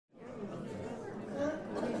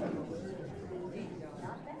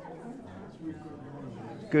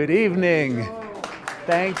Good evening.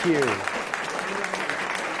 Thank you.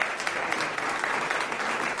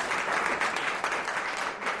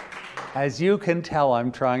 As you can tell, I'm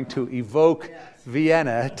trying to evoke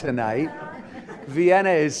Vienna tonight.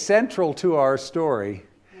 Vienna is central to our story.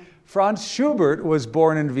 Franz Schubert was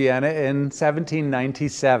born in Vienna in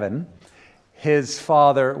 1797. His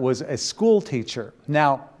father was a school teacher.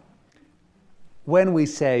 Now, when we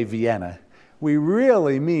say Vienna, we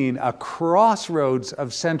really mean a crossroads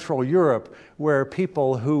of Central Europe where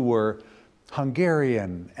people who were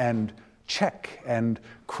Hungarian and Czech and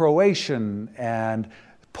Croatian and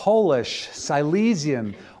Polish,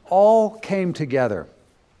 Silesian, all came together.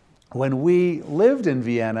 When we lived in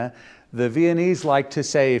Vienna, the Viennese like to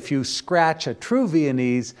say, if you scratch a true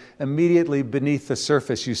Viennese, immediately beneath the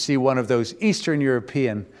surface you see one of those Eastern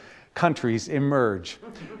European countries emerge.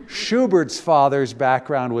 Schubert's father's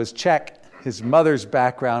background was Czech, his mother's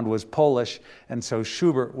background was Polish, and so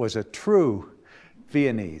Schubert was a true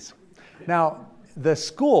Viennese. Now, the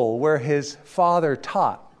school where his father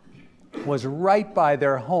taught was right by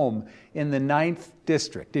their home in the 9th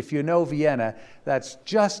district. If you know Vienna, that's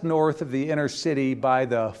just north of the inner city by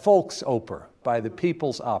the Volksoper, by the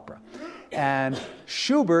People's Opera. And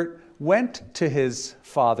Schubert went to his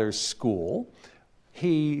father's school.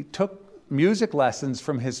 He took music lessons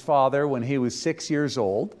from his father when he was 6 years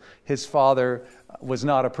old. His father was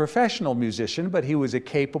not a professional musician, but he was a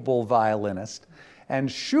capable violinist. And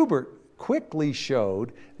Schubert quickly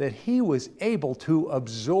showed that he was able to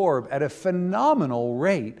absorb at a phenomenal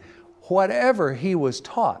rate whatever he was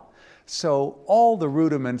taught. So all the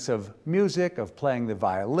rudiments of music, of playing the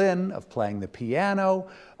violin, of playing the piano,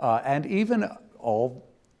 and even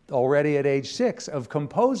already at age 6 of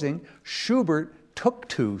composing, Schubert took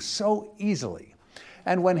to so easily.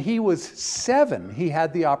 And when he was 7, he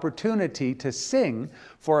had the opportunity to sing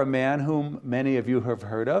for a man whom many of you have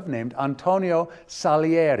heard of, named Antonio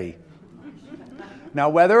Salieri. Now,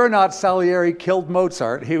 whether or not Salieri killed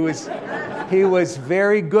Mozart, he was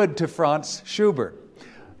very good to Franz Schubert.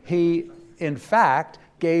 He, in fact,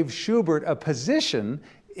 gave Schubert a position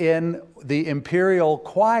in the imperial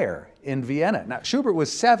choir in Vienna. Now, Schubert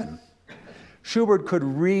was 7. Schubert could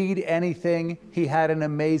read anything. He had an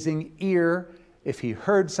amazing ear. If he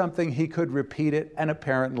heard something, he could repeat it. And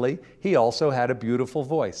apparently, he also had a beautiful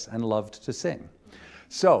voice and loved to sing.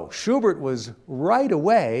 So Schubert was right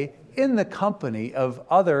away in the company of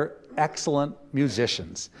other excellent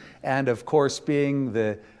musicians. And of course, being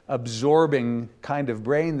the absorbing kind of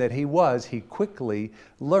brain that he was, he quickly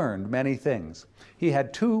learned many things. He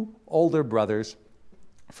had 2 older brothers,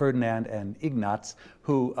 Ferdinand and Ignaz,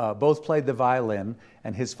 who both played the violin,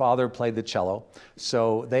 and his father played the cello.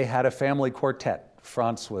 So they had a family quartet.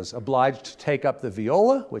 Franz was obliged to take up the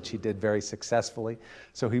viola, which he did very successfully.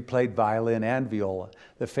 So he played violin and viola.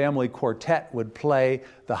 The family quartet would play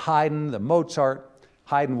the Haydn, the Mozart.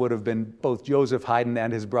 Haydn would have been both Joseph Haydn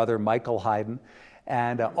and his brother Michael Haydn.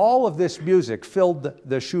 And all of this music filled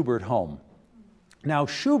the Schubert home. Now,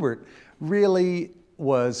 Schubert really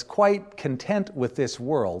was quite content with this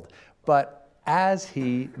world, but as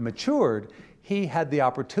he matured, he had the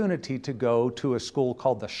opportunity to go to a school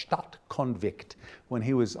called the Stadtkonvikt when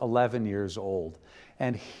he was 11 years old.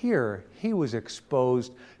 And here he was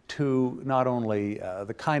exposed to not only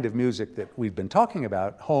the kind of music that we've been talking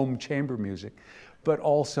about, home chamber music, but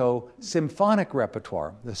also symphonic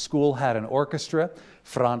repertoire. The school had an orchestra.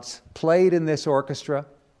 Franz played in this orchestra,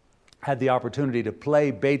 had the opportunity to play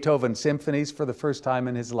Beethoven symphonies for the first time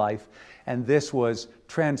in his life, and this was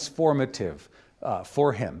transformative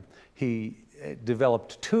for him. He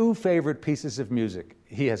developed 2 favorite pieces of music.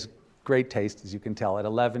 He has great taste, as you can tell, at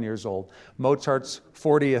 11 years old, Mozart's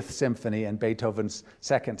 40th Symphony and Beethoven's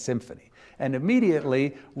 2nd Symphony, and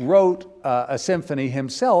immediately wrote a symphony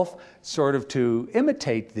himself, sort of to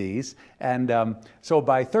imitate these, and so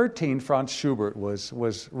by 13, Franz Schubert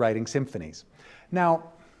was writing symphonies. Now,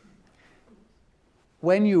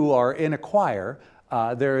 when you are in a choir,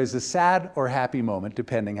 there is a sad or happy moment,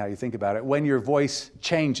 depending how you think about it, when your voice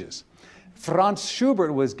changes. Franz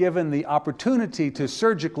Schubert was given the opportunity to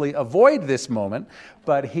surgically avoid this moment,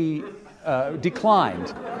 but he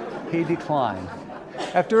declined. He declined. You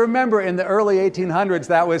have to remember, in the early 1800s,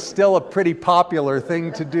 that was still a pretty popular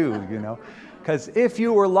thing to do, you know. Because if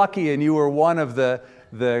you were lucky and you were one of the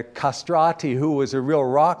castrati who was a real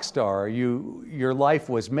rock star, your life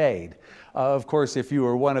was made. Of course, if you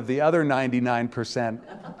were one of the other 99%,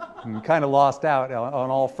 you kind of lost out on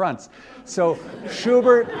all fronts. So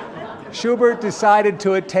Schubert decided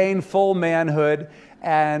to attain full manhood,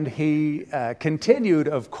 and he continued,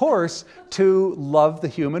 of course, to love the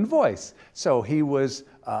human voice. So he was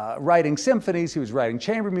writing symphonies, he was writing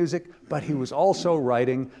chamber music, but he was also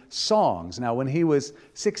writing songs. Now, when he was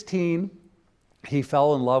 16, he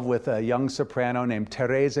fell in love with a young soprano named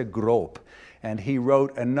Therese Groop, and he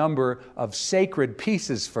wrote a number of sacred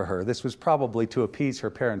pieces for her. This was probably to appease her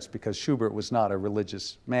parents because Schubert was not a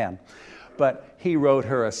religious man. But he wrote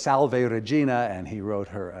her a Salve Regina, and he wrote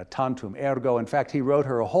her a Tantum Ergo. In fact, he wrote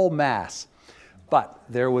her a whole mass. But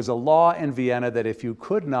there was a law in Vienna that if you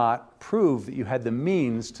could not prove that you had the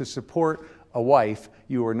means to support a wife,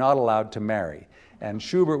 you were not allowed to marry. And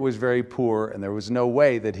Schubert was very poor, and there was no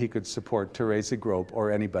way that he could support Therese Groop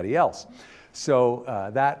or anybody else. So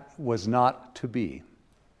that was not to be.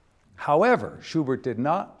 However, Schubert did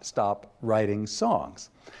not stop writing songs.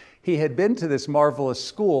 He had been to this marvelous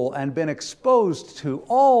school and been exposed to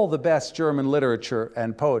all the best German literature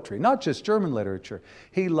and poetry, not just German literature.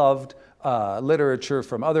 He loved literature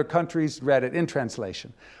from other countries, read it in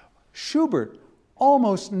translation. Schubert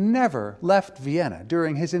almost never left Vienna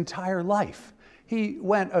during his entire life. He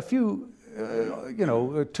went a few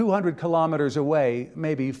 200 kilometers away,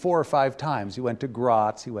 maybe 4 or 5 times. He went to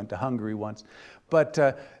Graz, he went to Hungary once. But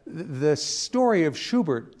the story of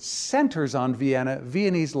Schubert centers on Vienna,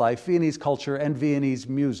 Viennese life, Viennese culture, and Viennese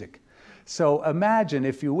music. So imagine,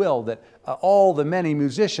 if you will, that all the many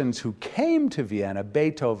musicians who came to Vienna,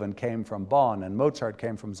 Beethoven came from Bonn and Mozart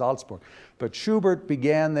came from Salzburg, but Schubert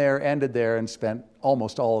began there, ended there, and spent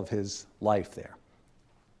almost all of his life there.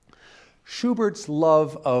 Schubert's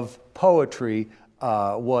love of poetry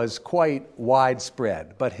was quite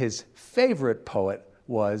widespread, but his favorite poet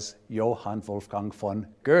was Johann Wolfgang von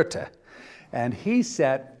Goethe. And he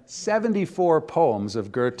set 74 poems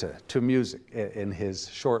of Goethe to music in his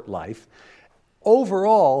short life.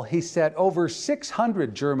 Overall, he set over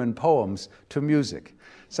 600 German poems to music.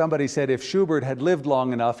 Somebody said if Schubert had lived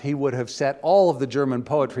long enough, he would have set all of the German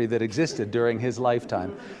poetry that existed during his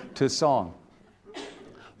lifetime to song.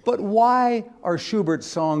 But why are Schubert's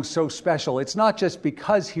songs so special? It's not just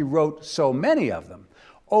because he wrote so many of them.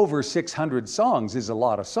 Over 600 songs is a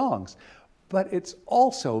lot of songs. But it's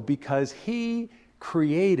also because he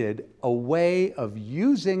created a way of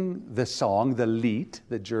using the song, the Lied,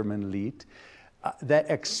 the German Lied, that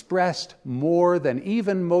expressed more than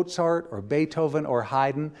even Mozart or Beethoven or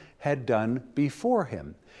Haydn had done before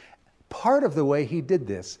him. Part of the way he did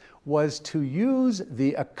this was to use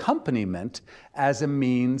the accompaniment as a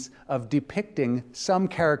means of depicting some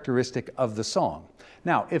characteristic of the song.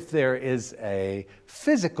 Now, if there is a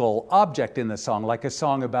physical object in the song, like a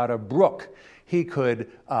song about a brook, he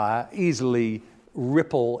could easily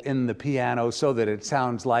ripple in the piano so that it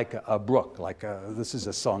sounds like a brook, this is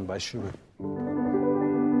a song by Schubert.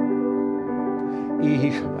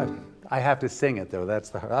 I have to sing it though,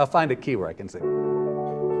 I'll find a key where I can sing.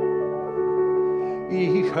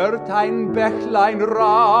 Ich hört ein Bächlein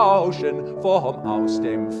rauschen vom aus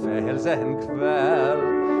dem Felsenquell.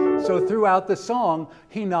 So throughout the song,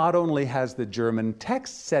 he not only has the German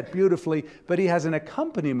text set beautifully, but he has an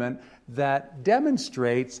accompaniment that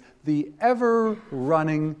demonstrates the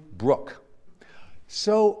ever-running brook.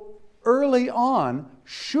 So early on,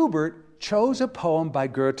 Schubert chose a poem by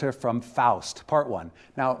Goethe from Faust, Part 1.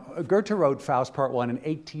 Now, Goethe wrote Faust, Part 1 in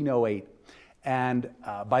 1808. And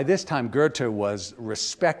by this time, Goethe was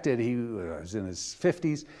respected. He was in his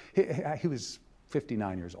 50s. He was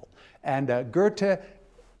 59 years old. And Goethe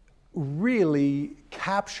really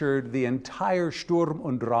captured the entire Sturm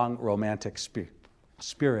und Drang romantic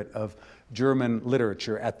spirit of German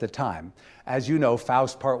literature at the time. As you know,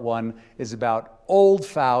 Faust Part 1 is about old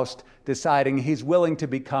Faust deciding he's willing to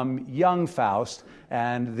become young Faust,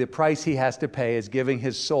 and the price he has to pay is giving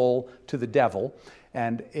his soul to the devil.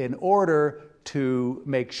 And in order to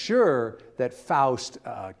make sure that Faust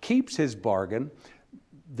keeps his bargain,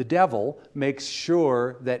 the devil makes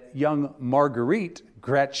sure that young Marguerite,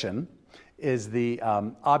 Gretchen, is the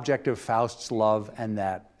object of Faust's love and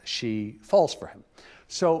that she falls for him.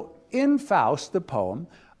 So in Faust, the poem,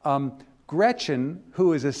 Gretchen,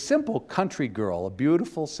 who is a simple country girl, a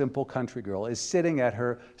beautiful, simple country girl, is sitting at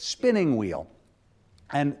her spinning wheel.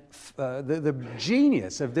 And the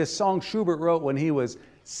genius of this song Schubert wrote when he was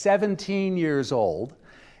 17 years old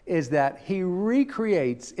is that he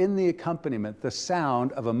recreates in the accompaniment the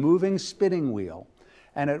sound of a moving spinning wheel.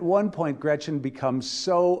 And at one point, Gretchen becomes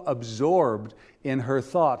so absorbed in her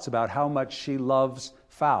thoughts about how much she loves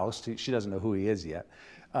Faust, she doesn't know who he is yet,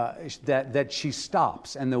 that she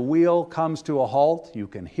stops. And the wheel comes to a halt. You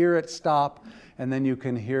can hear it stop, and then you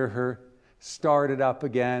can hear her start it up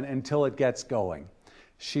again until it gets going.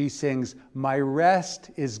 She sings, "My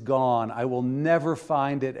rest is gone. I will never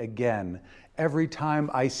find it again. Every time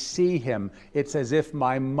I see him, it's as if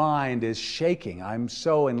my mind is shaking. I'm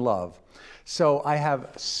so in love. So I have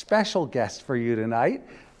a special guest for you tonight.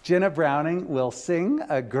 Jenna Browning will sing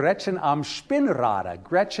Gretchen am Spinnrade,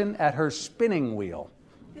 Gretchen at her spinning wheel.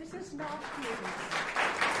 This is not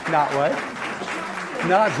Viennese. Not what?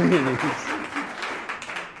 Not Viennese.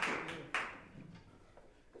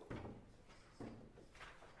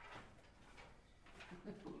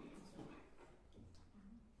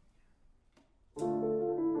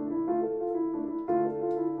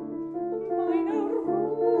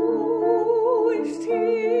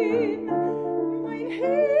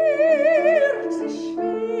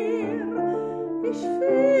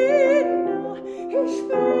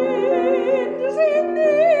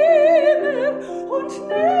 Und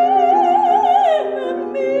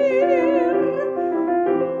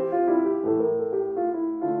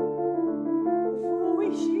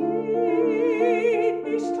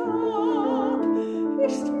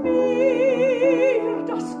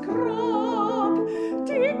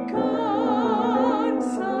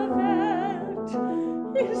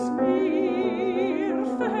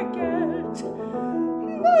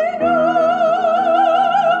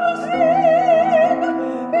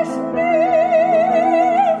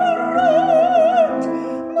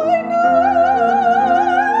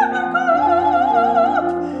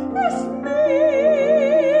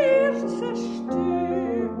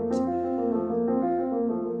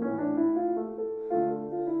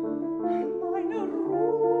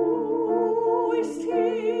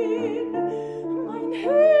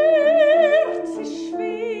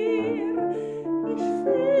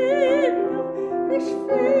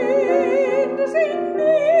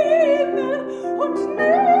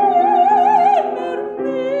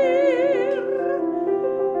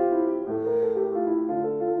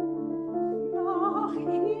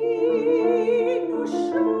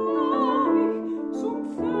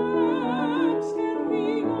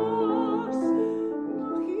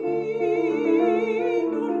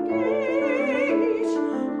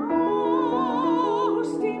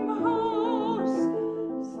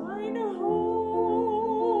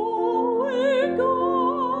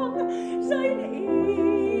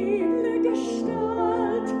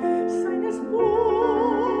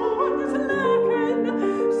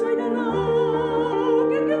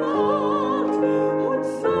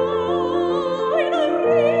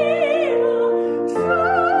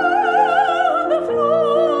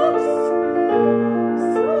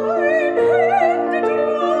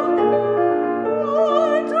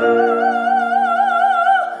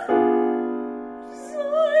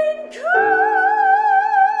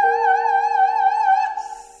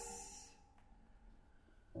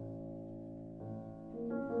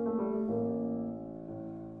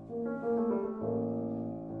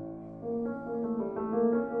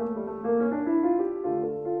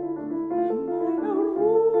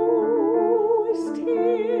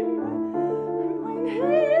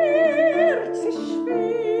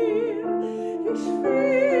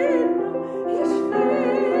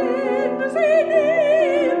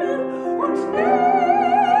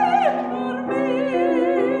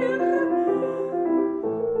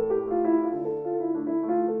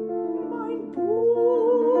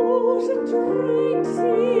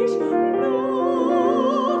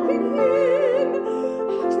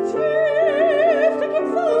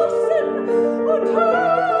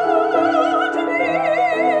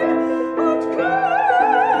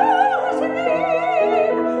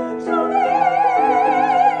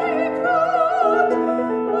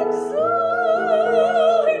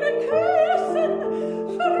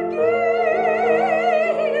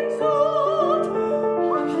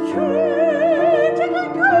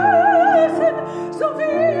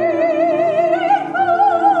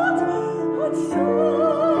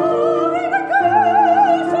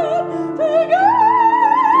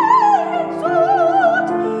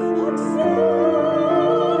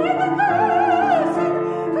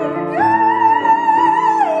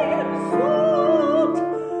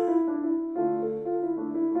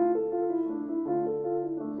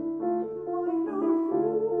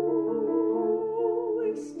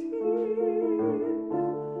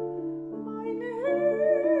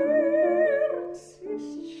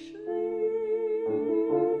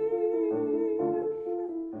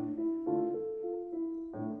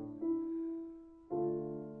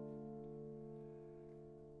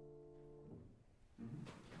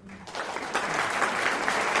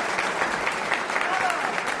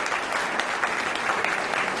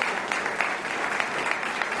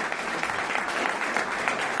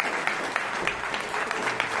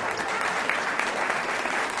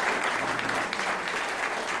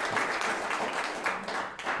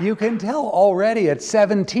you can tell already at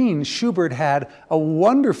 17, Schubert had a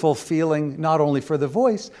wonderful feeling not only for the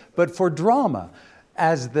voice, but for drama.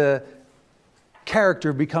 As the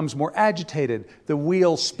character becomes more agitated, the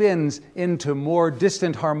wheel spins into more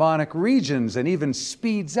distant harmonic regions and even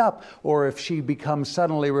speeds up, or if she becomes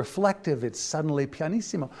suddenly reflective, it's suddenly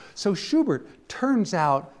pianissimo. So Schubert turns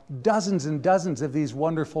out dozens and dozens of these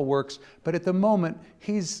wonderful works, but at the moment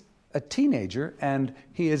he's a teenager and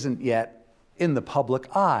he isn't yet in the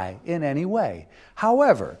public eye in any way.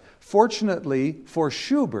 However, fortunately for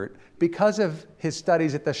Schubert, because of his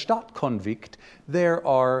studies at the Stadtkonvikt, there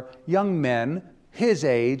are young men his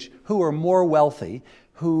age who are more wealthy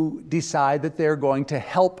who decide that they're going to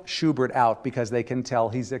help Schubert out because they can tell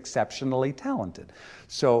he's exceptionally talented.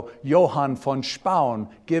 So Johann von Spaun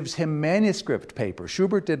gives him manuscript paper.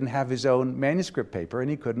 Schubert didn't have his own manuscript paper and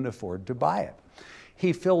he couldn't afford to buy it.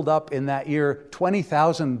 He filled up in that year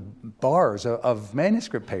 20,000 bars of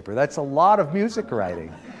manuscript paper. That's a lot of music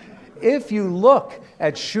writing. If you look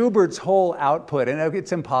at Schubert's whole output, and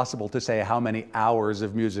it's impossible to say how many hours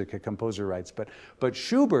of music a composer writes, but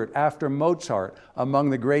Schubert, after Mozart, among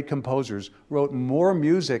the great composers, wrote more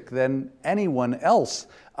music than anyone else,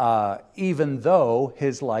 even though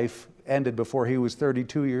his life ended before he was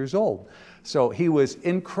 32 years old. So he was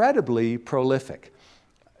incredibly prolific.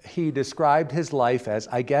 He described his life as,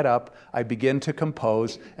 I get up, I begin to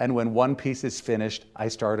compose, and when one piece is finished, I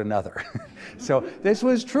start another. So this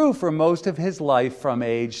was true for most of his life from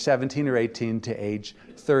age 17 or 18 to age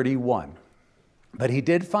 31. But he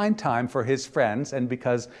did find time for his friends, and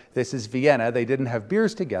because this is Vienna, they didn't have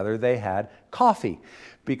beers together, they had coffee,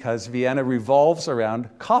 because Vienna revolves around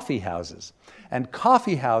coffee houses. And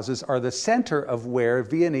coffee houses are the center of where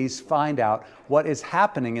Viennese find out what is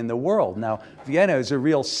happening in the world. Now, Vienna is a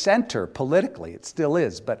real center politically, it still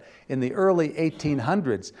is, but in the early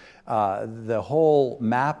 1800s, the whole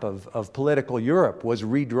map of political Europe was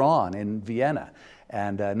redrawn in Vienna.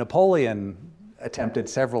 And Napoleon attempted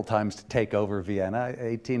several times to take over Vienna,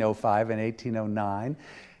 1805 and 1809.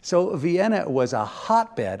 So Vienna was a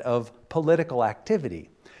hotbed of political activity.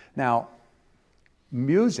 Now,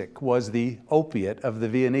 music was the opiate of the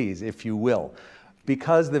Viennese, if you will,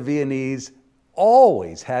 because the Viennese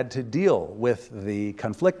always had to deal with the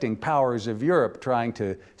conflicting powers of Europe trying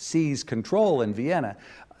to seize control in Vienna.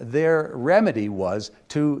 Their remedy was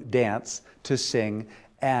to dance, to sing,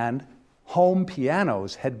 and home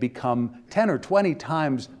pianos had become 10 or 20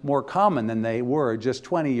 times more common than they were just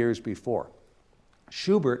 20 years before.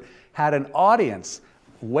 Schubert had an audience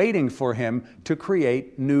waiting for him to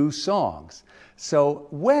create new songs. So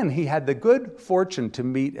when he had the good fortune to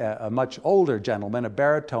meet a much older gentleman, a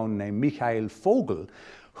baritone named Michael Vogel,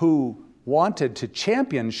 who wanted to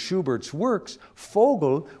champion Schubert's works,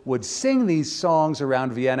 Vogel would sing these songs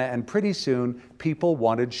around Vienna, and pretty soon people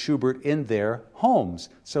wanted Schubert in their homes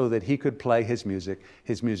so that he could play his music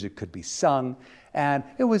could be sung. And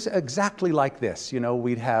it was exactly like this. You know,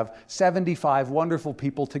 we'd have 75 wonderful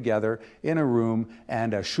people together in a room,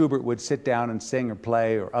 and Schubert would sit down and sing or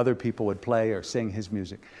play, or other people would play or sing his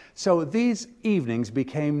music. So these evenings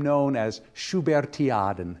became known as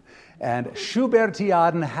Schubertiaden. And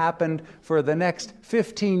Schubertiaden happened for the next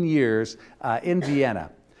 15 years in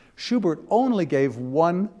Vienna. Schubert only gave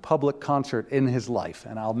one public concert in his life,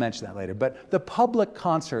 and I'll mention that later. But the public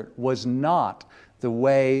concert was not the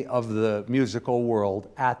way of the musical world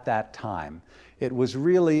at that time. It was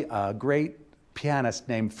really a great pianist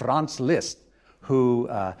named Franz Liszt who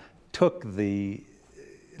took the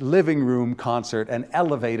living room concert and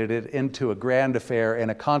elevated it into a grand affair in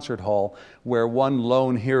a concert hall where one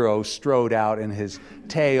lone hero strode out in his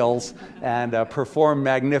tails and performed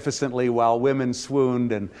magnificently while women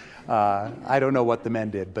swooned. And I don't know what the men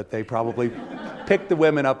did, but they probably picked the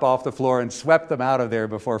women up off the floor and swept them out of there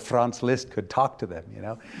before Franz Liszt could talk to them, you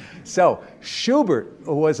know. So Schubert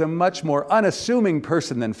was a much more unassuming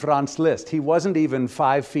person than Franz Liszt. He wasn't even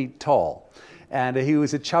 5 feet tall. And he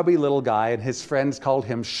was a chubby little guy, and his friends called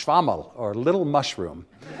him Schwammel, or Little Mushroom.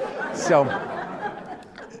 So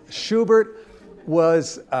Schubert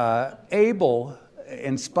was able,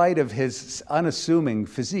 in spite of his unassuming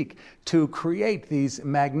physique, to create these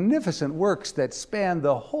magnificent works that span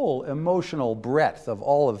the whole emotional breadth of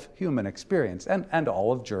all of human experience and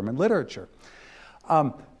all of German literature.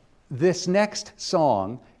 This next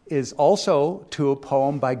song is also to a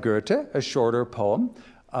poem by Goethe, a shorter poem.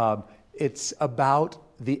 It's about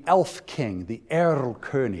the elf king, the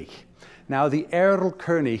Erlkönig. Now, the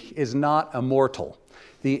Erlkönig is not immortal.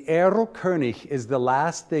 The Erlkönig is the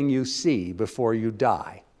last thing you see before you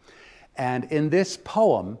die. And in this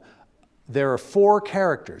poem, there are 4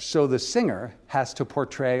 characters, so the singer has to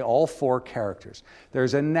portray all 4 characters.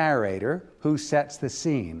 There's a narrator who sets the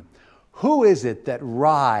scene. Who is it that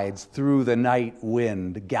rides through the night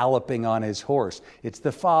wind, galloping on his horse? It's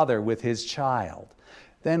the father with his child.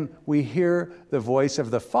 Then we hear the voice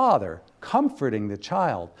of the father comforting the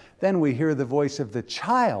child. Then we hear the voice of the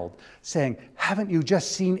child saying, "Haven't you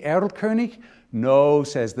just seen Erlkönig?" "No,"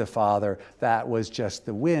 says the father, "that was just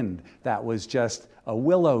the wind. That was just a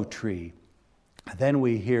willow tree." Then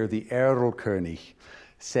we hear the Erlkönig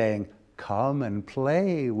saying, "Come and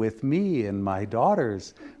play with me and my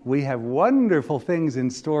daughters. We have wonderful things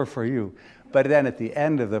in store for you." But then at the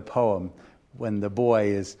end of the poem, when the boy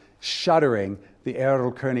is shuddering, the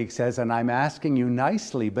Erlkönig says, "And I'm asking you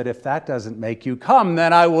nicely, but if that doesn't make you come,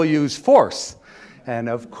 then I will use force." And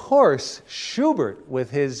of course, Schubert,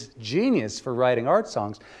 with his genius for writing art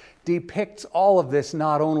songs, depicts all of this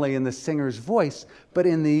not only in the singer's voice, but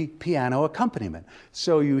in the piano accompaniment.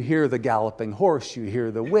 So you hear the galloping horse, you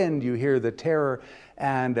hear the wind, you hear the terror,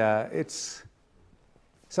 and it's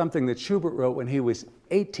something that Schubert wrote when he was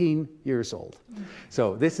 18 years old.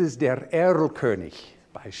 So this is Der Erlkönig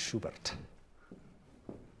by Schubert.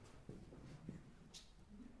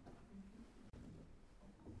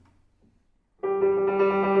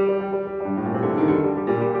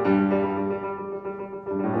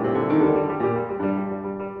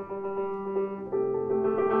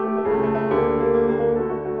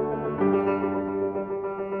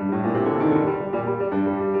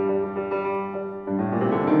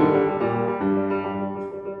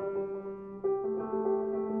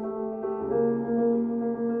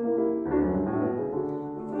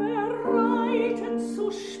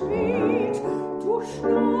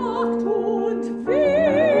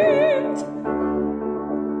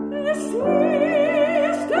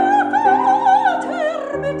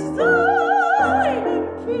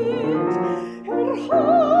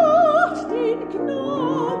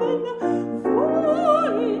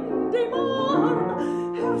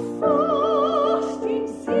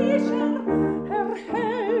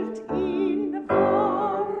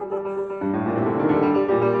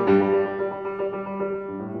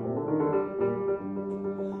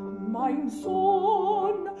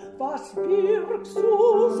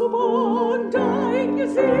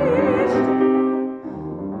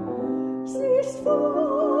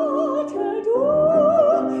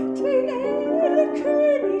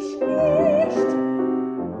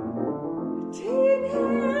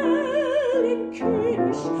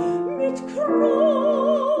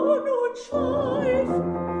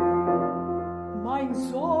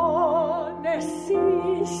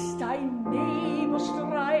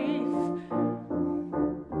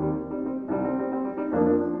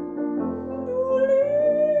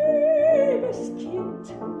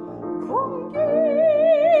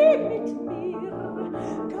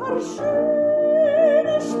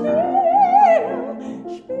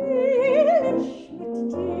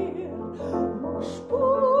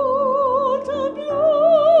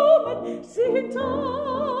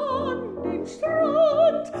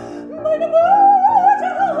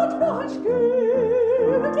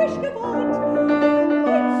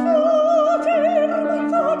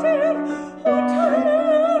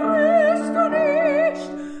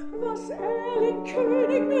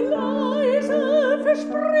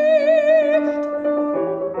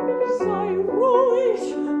 Sei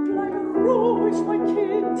ruhig, mein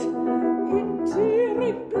Kind,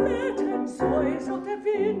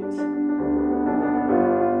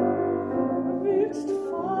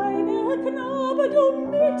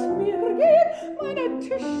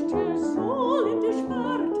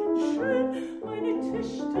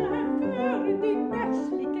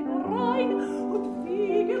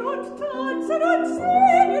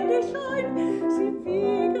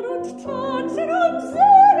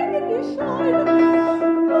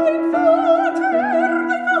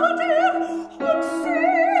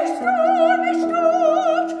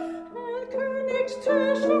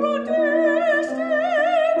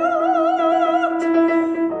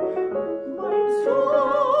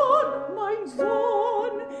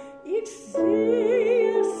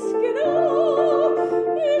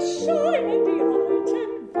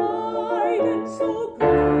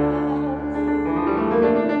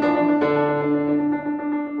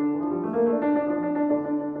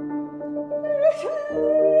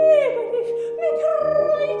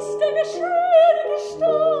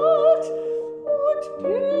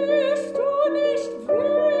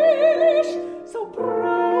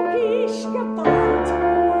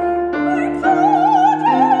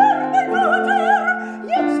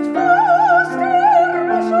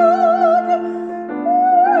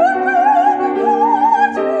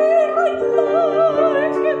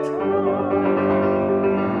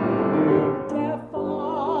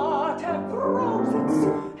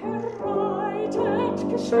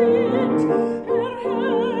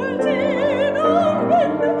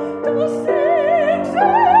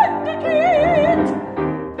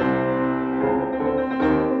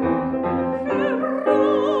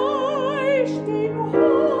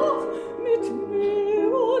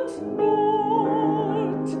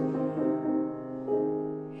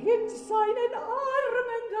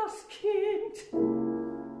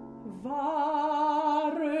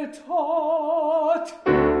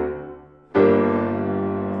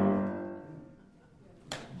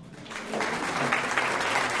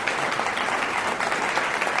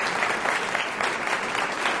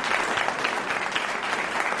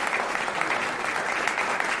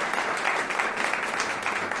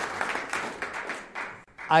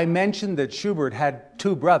 I mentioned that Schubert had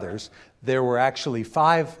two brothers. There were actually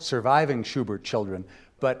 5 surviving Schubert children,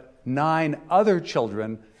 but 9 other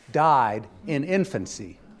children died in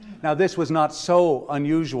infancy. Now, this was not so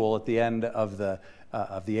unusual at the end of the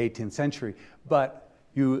 18th century, but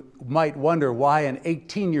you might wonder why an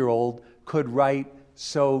 18-year-old could write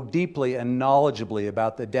so deeply and knowledgeably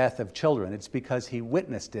about the death of children. It's because he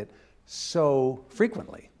witnessed it so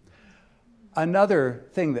frequently. Another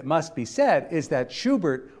thing that must be said is that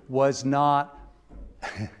Schubert was not,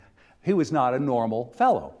 he was not a normal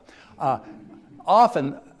fellow.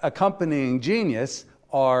 Often accompanying genius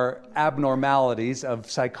are abnormalities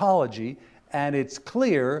of psychology, and it's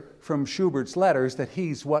clear from Schubert's letters that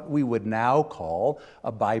he's what we would now call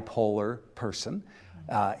a bipolar person.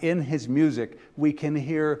 In his music, we can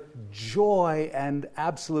hear joy and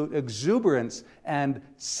absolute exuberance, and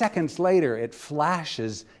seconds later it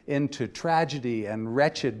flashes into tragedy and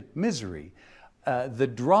wretched misery. The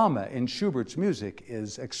drama in Schubert's music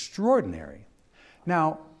is extraordinary.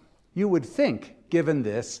 Now, you would think, given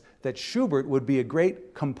this, that Schubert would be a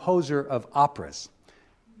great composer of operas.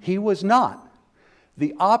 He was not.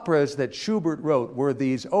 The operas that Schubert wrote were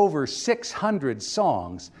these over 600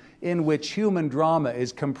 songs in which human drama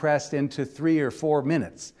is compressed into 3 or 4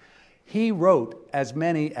 minutes. He wrote as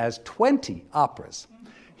many as 20 operas.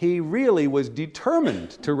 He really was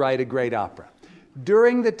determined to write a great opera.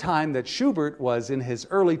 During the time that Schubert was in his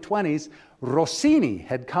early 20s, Rossini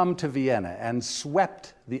had come to Vienna and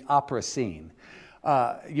swept the opera scene.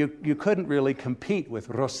 You couldn't really compete with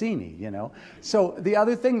Rossini, you know. So the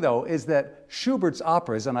other thing, though, is that Schubert's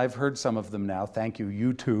operas, and I've heard some of them now, thank you,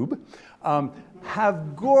 YouTube,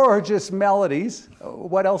 have gorgeous melodies.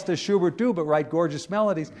 What else does Schubert do but write gorgeous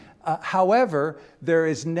melodies? However, there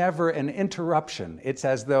is never an interruption. It's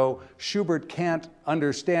as though Schubert can't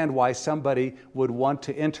understand why somebody would want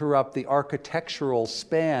to interrupt the architectural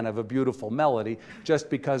span of a beautiful melody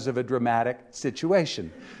just because of a dramatic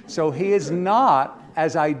situation. So he is not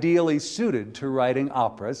as ideally suited to writing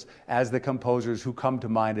operas as the composers who come to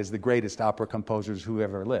mind as the greatest opera composers who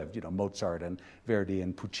ever lived, you know, Mozart and Verdi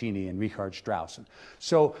and Puccini and Richard Strauss.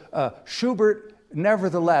 So Schubert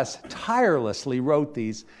nevertheless tirelessly wrote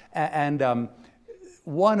these, and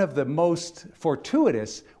one of the most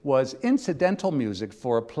fortuitous was incidental music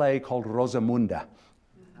for a play called Rosamunda.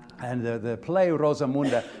 And the play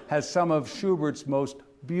Rosamunda has some of Schubert's most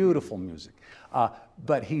beautiful music.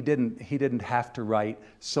 But he didn't have to write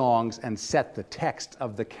songs and set the text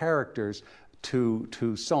of the characters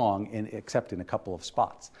to song, except in a couple of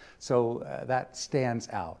spots. So that stands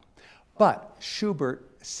out. But Schubert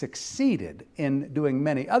succeeded in doing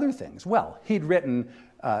many other things. Well, he'd written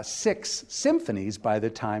 6 symphonies by the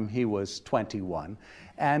time he was 21,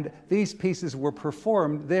 and these pieces were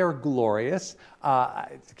performed. They're glorious. I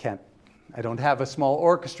don't have a small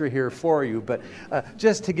orchestra here for you, but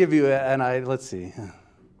just to give you let's see.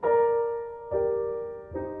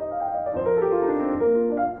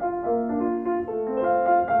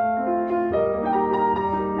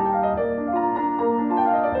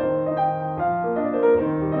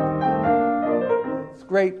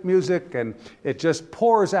 Great music, and it just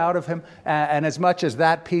pours out of him. And as much as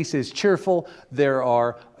that piece is cheerful, there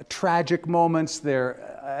are tragic moments.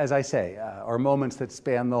 There, as I say, are moments that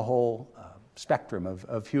span the whole spectrum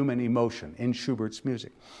of human emotion in Schubert's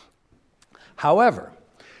music. However,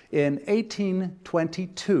 in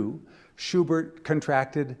 1822, Schubert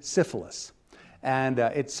contracted syphilis, and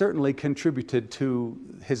it certainly contributed to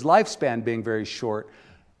his lifespan being very short.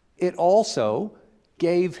 It also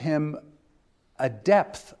gave him a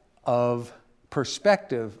depth of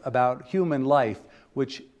perspective about human life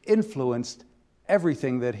which influenced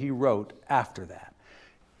everything that he wrote after that.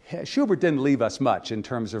 Schubert didn't leave us much in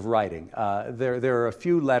terms of writing. There are a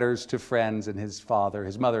few letters to friends and his father.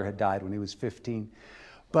 His mother had died when he was 15.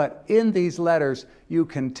 But in these letters, you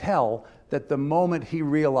can tell that the moment he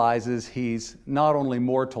realizes he's not only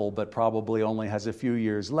mortal, but probably only has a few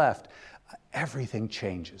years left, everything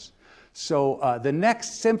changes. So the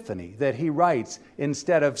next symphony that he writes,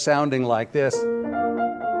 instead of sounding like this,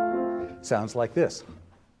 sounds like this.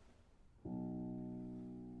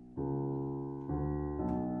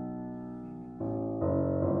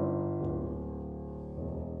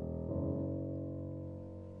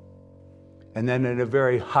 And then in a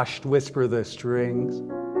very hushed whisper, the strings.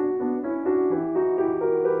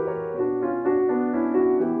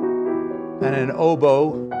 And an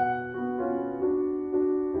oboe.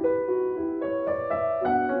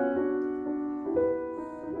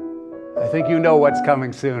 I think you know what's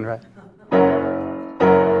coming soon, right?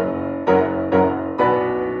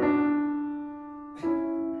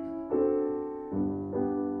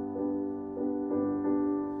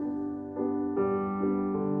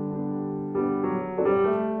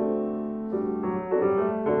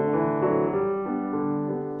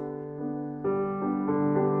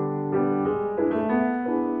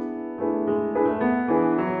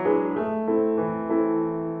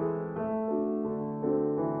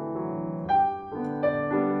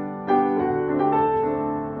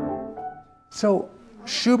 So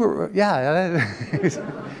Schubert, he's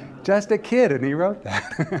just a kid, and he wrote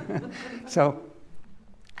that. So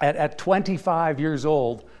at 25 years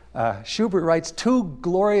old, Schubert writes two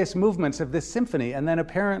glorious movements of this symphony and then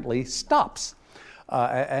apparently stops.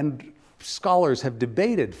 And scholars have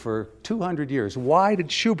debated for 200 years, why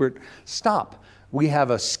did Schubert stop? We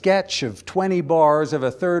have a sketch of 20 bars of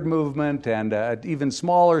a third movement and an even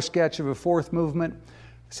smaller sketch of a fourth movement.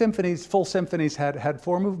 Full symphonies had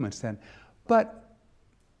four movements then. But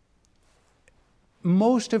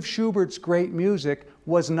most of Schubert's great music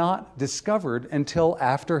was not discovered until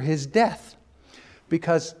after his death.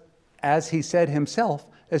 Because, as he said himself,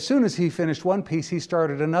 as soon as he finished one piece, he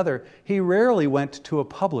started another. He rarely went to a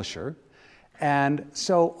publisher. And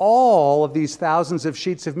so all of these thousands of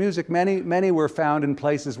sheets of music, many were found in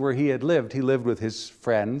places where he had lived. He lived with his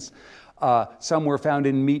friends. Some were found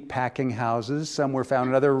in meat packing houses. Some were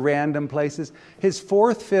found in other random places. His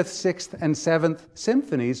fourth, fifth, sixth, and seventh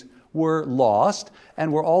symphonies were lost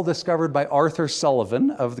and were all discovered by Arthur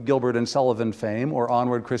Sullivan of the Gilbert and Sullivan fame, or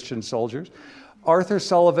Onward Christian Soldiers. Arthur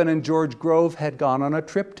Sullivan and George Grove had gone on a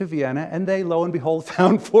trip to Vienna, and they, lo and behold,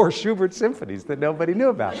 found four Schubert symphonies that nobody knew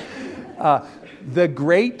about. The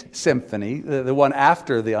Great Symphony, the one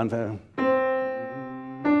after the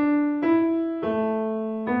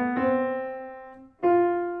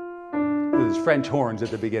French horns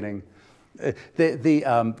at the beginning.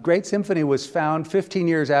 The Great Symphony was found 15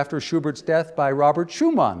 years after Schubert's death by Robert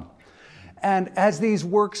Schumann. And as these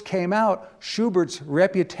works came out, Schubert's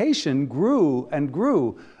reputation grew and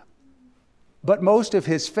grew. But most of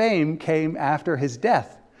his fame came after his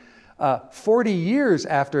death. 40 years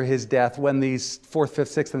after his death, when these fourth, fifth,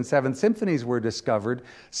 sixth, and seventh symphonies were discovered,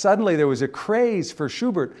 suddenly there was a craze for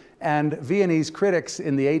Schubert, and Viennese critics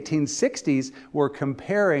in the 1860s were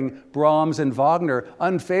comparing Brahms and Wagner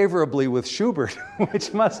unfavorably with Schubert,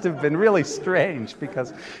 which must have been really strange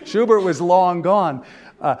because Schubert was long gone.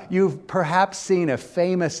 You've perhaps seen a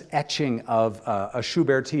famous etching of a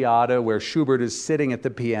Schubertiade where Schubert is sitting at the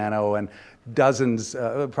piano and dozens,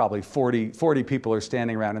 probably 40 people are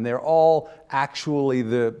standing around, and they're all actually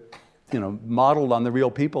modeled on the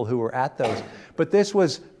real people who were at those. But this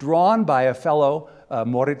was drawn by a fellow,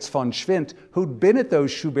 Moritz von Schwind, who'd been at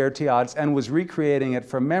those Schubertiades and was recreating it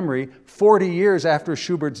from memory 40 years after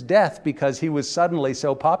Schubert's death because he was suddenly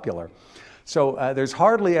so popular. So there's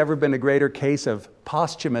hardly ever been a greater case of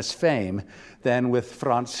posthumous fame than with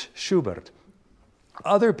Franz Schubert.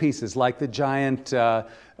 Other pieces like the giant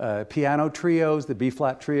piano trios, the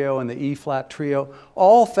B-flat trio and the E-flat trio,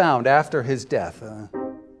 all found after his death.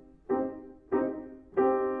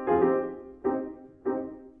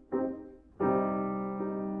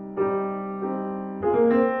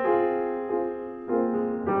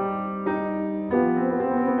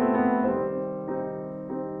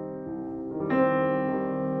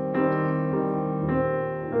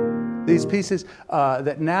 These pieces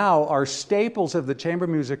that now are staples of the chamber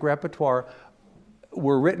music repertoire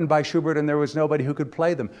were written by Schubert, and there was nobody who could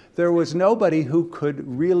play them. There was nobody who could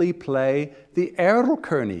really play the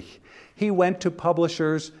Erlkönig. He went to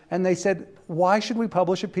publishers, and they said, why should we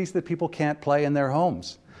publish a piece that people can't play in their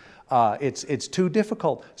homes? It's too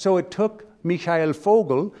difficult. So it took Michael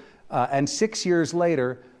Vogel, and 6 years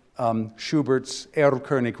later, Schubert's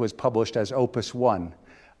Erlkönig was published as Opus 1.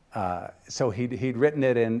 So he'd written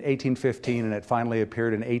it in 1815, and it finally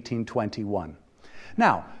appeared in 1821.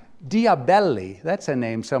 Now, Diabelli, that's a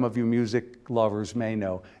name some of you music lovers may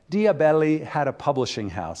know. Diabelli had a publishing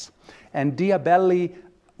house, and Diabelli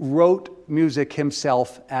wrote music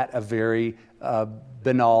himself at a very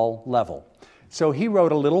banal level. So he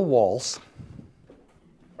wrote a little waltz.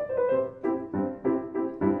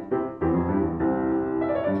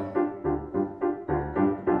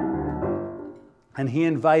 And he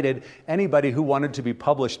invited anybody who wanted to be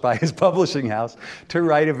published by his publishing house to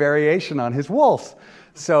write a variation on his waltz.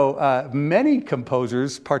 So many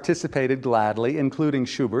composers participated gladly, including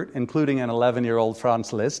Schubert, including an 11-year-old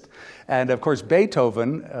Franz Liszt. And of course,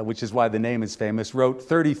 Beethoven, which is why the name is famous, wrote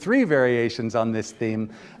 33 variations on this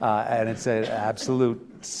theme, and it's an absolute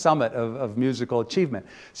summit of musical achievement.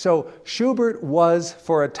 So Schubert was,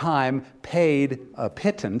 for a time, paid a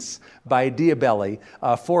pittance by Diabelli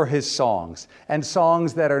for his songs. And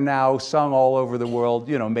songs that are now sung all over the world,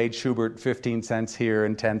 made Schubert 15 cents here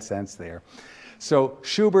and 10 cents there. So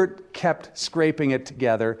Schubert kept scraping it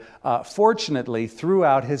together. Fortunately,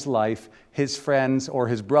 throughout his life, his friends or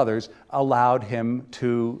his brothers allowed him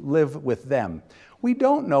to live with them. We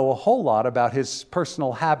don't know a whole lot about his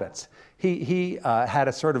personal habits. He had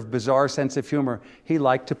a sort of bizarre sense of humor. He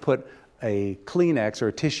liked to put a Kleenex or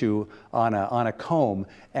a tissue on a comb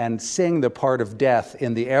and sing the part of death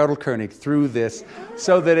in the Erlkönig through this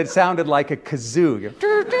so that it sounded like a kazoo.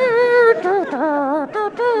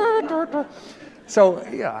 So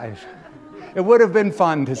it would have been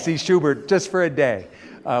fun to see Schubert just for a day.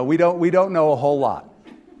 We don't know a whole lot.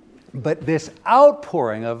 But this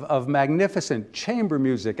outpouring of magnificent chamber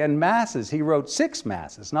music and masses, he wrote 6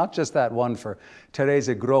 masses, not just that one for Therese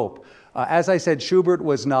Grob. As I said, Schubert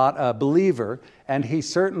was not a believer, and he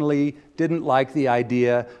certainly didn't like the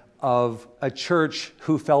idea of a church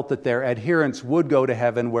who felt that their adherents would go to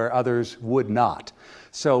heaven where others would not.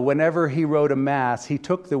 So whenever he wrote a mass, he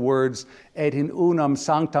took the words et in unam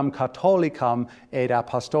sanctam catholicam et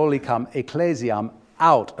apostolicam ecclesiam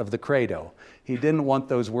out of the credo. He didn't want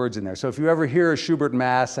those words in there. So if you ever hear a Schubert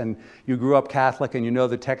Mass and you grew up Catholic and you know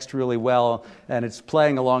the text really well and it's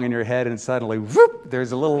playing along in your head and suddenly, whoop,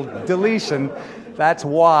 there's a little deletion, that's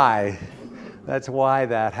why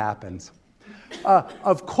that happens.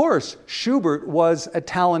 Of course, Schubert was a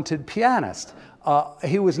talented pianist.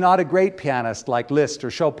 He was not a great pianist like Liszt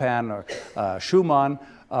or Chopin or Schumann,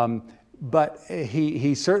 but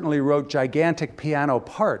he certainly wrote gigantic piano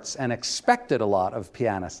parts and expected a lot of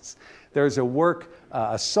pianists. There's a work,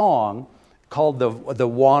 a song called The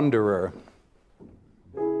Wanderer.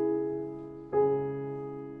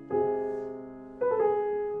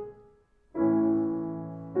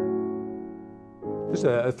 It's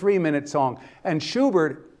a 3-minute song. And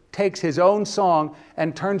Schubert takes his own song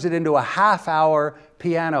and turns it into a half-hour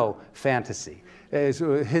piano fantasy. It's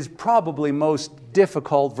his probably most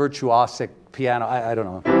difficult virtuosic piano. I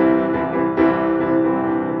don't know.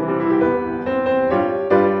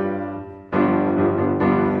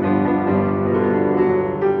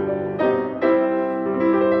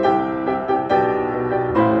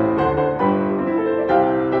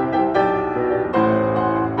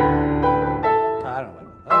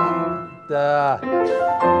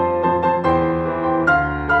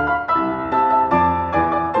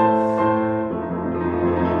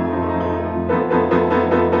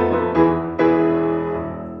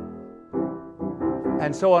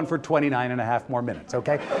 And so on for 29 and a half more minutes,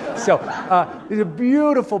 okay? So it's a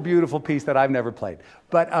beautiful, beautiful piece that I've never played.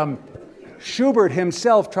 But Schubert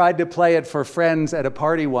himself tried to play it for friends at a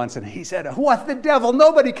party once, and he said, "What the devil?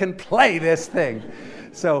 Nobody can play this thing."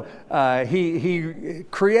 So he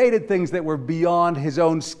created things that were beyond his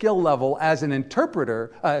own skill level as an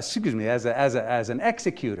interpreter, as an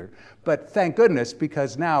executor. But thank goodness,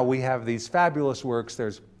 because now we have these fabulous works.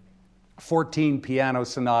 There's 14 piano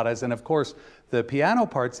sonatas, and of course, the piano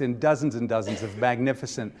parts in dozens and dozens of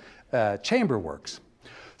magnificent chamber works.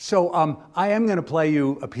 So I am going to play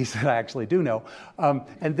you a piece that I actually do know.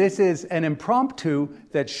 And this is an impromptu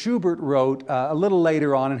that Schubert wrote a little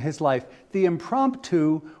later on in his life. The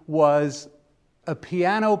impromptu was a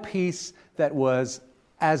piano piece that was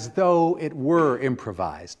as though it were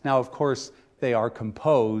improvised. Now, of course, they are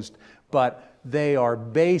composed, but they are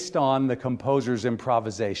based on the composer's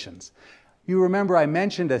improvisations. You remember I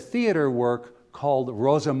mentioned a theater work called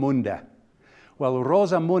Rosamunde. Well,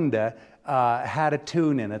 Rosamunde had a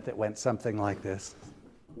tune in it that went something like this.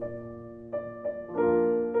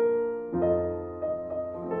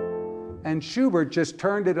 And Schubert just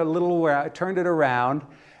turned it around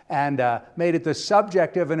and made it the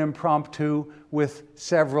subject of an impromptu with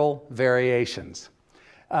several variations.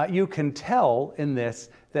 You can tell in this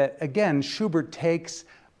that, again, Schubert takes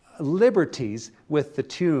liberties with the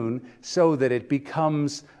tune so that it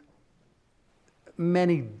becomes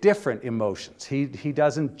many different emotions. He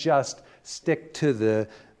doesn't just stick to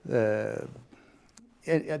the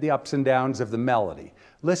ups and downs of the melody.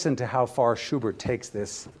 Listen to how far Schubert takes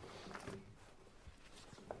this.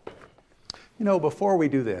 Before we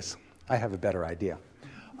do this, I have a better idea.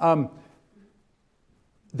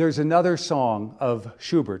 There's another song of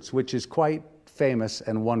Schubert's, which is quite famous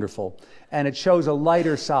and wonderful, and it shows a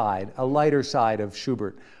lighter side of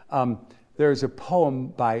Schubert. There's a poem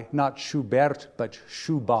by not Schubert, but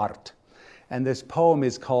Schubart, and this poem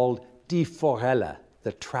is called Die Forelle,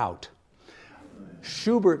 the trout.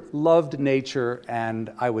 Schubert loved nature,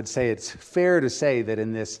 and I would say it's fair to say that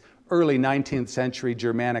in this early 19th century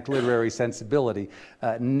Germanic literary sensibility,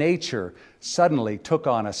 nature suddenly took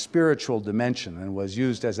on a spiritual dimension and was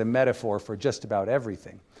used as a metaphor for just about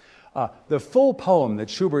everything. The full poem that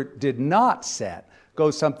Schubert did not set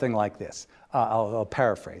goes something like this. I'll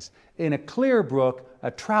paraphrase. In a clear brook,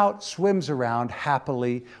 a trout swims around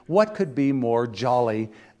happily. What could be more jolly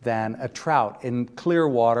than a trout in clear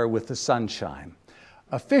water with the sunshine?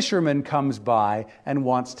 A fisherman comes by and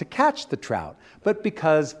wants to catch the trout, but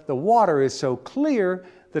because the water is so clear,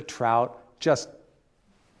 the trout just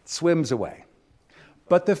swims away.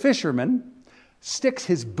 But the fisherman sticks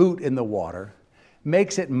his boot in the water,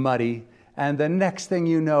 makes it muddy, and the next thing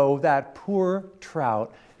you know, that poor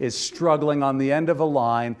trout is struggling on the end of a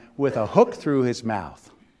line with a hook through his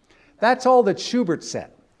mouth. That's all that Schubert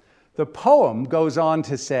said. The poem goes on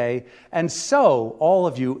to say, and so, all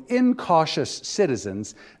of you incautious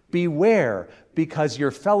citizens, beware, because your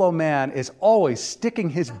fellow man is always sticking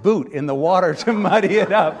his boot in the water to muddy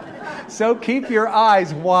it up. So keep your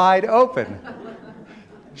eyes wide open.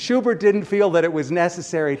 Schubert didn't feel that it was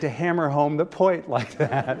necessary to hammer home the point like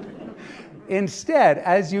that. Instead,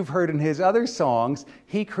 as you've heard in his other songs,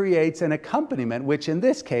 he creates an accompaniment, which in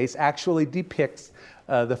this case actually depicts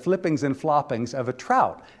the flippings and floppings of a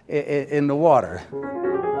trout in the water.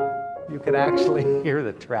 You can actually hear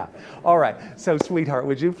the trout. All right, so sweetheart,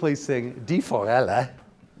 would you please sing Die Forelle?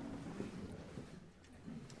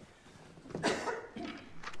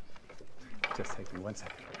 Just take me 1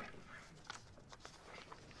 second.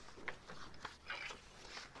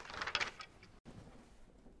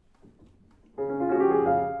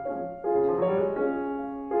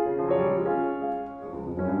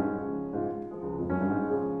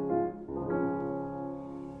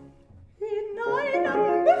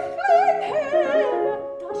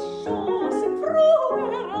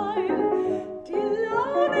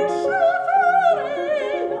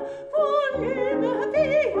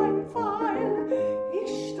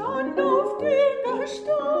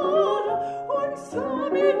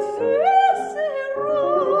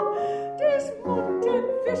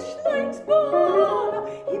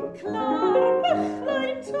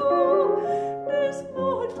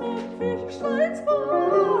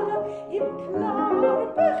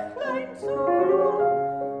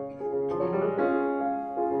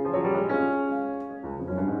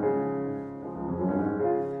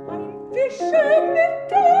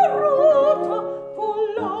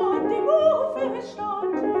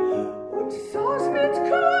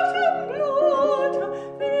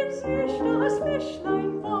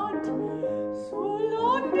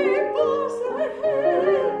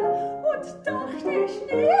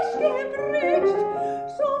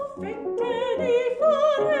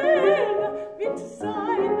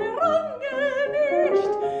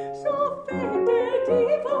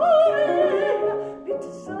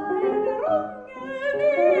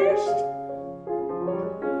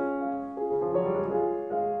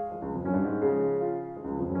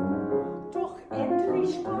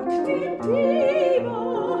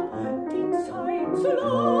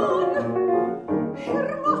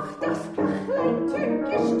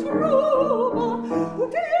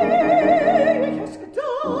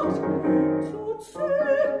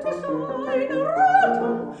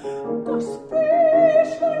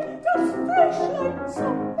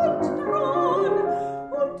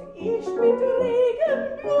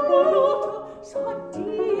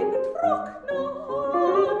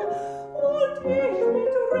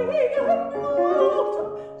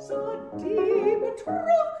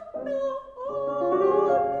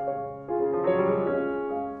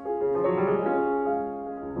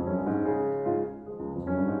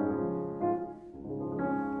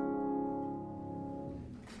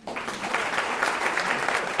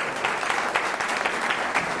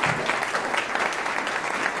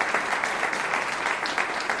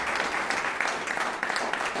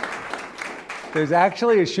 There's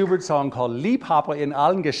actually a Schubert song called Liebhaber in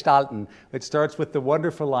allen Gestalten, which starts with the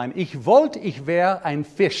wonderful line, Ich wollt, ich wär ein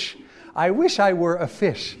Fisch. I wish I were a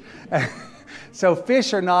fish. So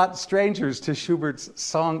fish are not strangers to Schubert's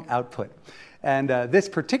song output. And this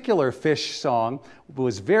particular fish song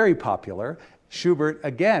was very popular. Schubert,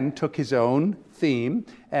 again, took his own theme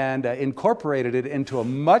and incorporated it into a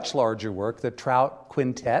much larger work, the Trout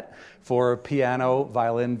Quintet, for piano,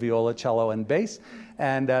 violin, viola, cello, and bass.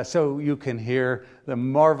 And so you can hear the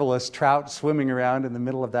marvelous trout swimming around in the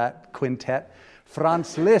middle of that quintet.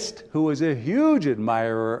 Franz Liszt, who was a huge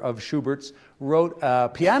admirer of Schubert's, wrote a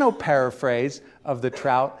piano paraphrase of the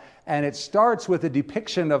Trout, and it starts with a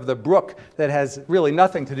depiction of the brook that has really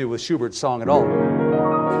nothing to do with Schubert's song at all.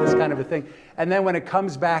 This kind of a thing. And then when it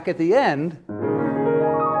comes back at the end,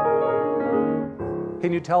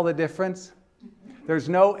 can you tell the difference? There's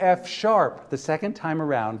no F sharp the second time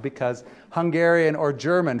around because Hungarian or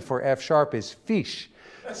German for F sharp is fish.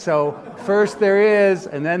 So first there is,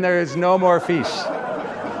 and then there is no more fish.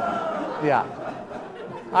 Yeah.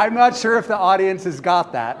 I'm not sure if the audience has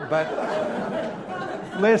got that, but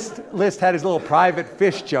Liszt had his little private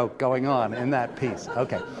fish joke going on in that piece.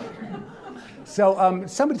 Okay. So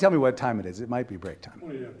somebody tell me what time it is. It might be break time.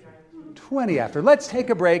 20 after. Let's take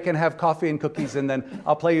a break and have coffee and cookies, and then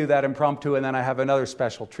I'll play you that impromptu, and then I have another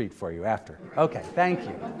special treat for you after. Okay, thank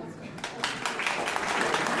you.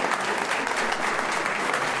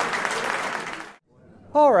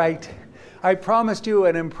 All right. I promised you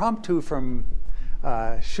an impromptu from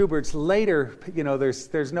Schubert's later,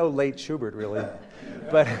 there's no late Schubert really,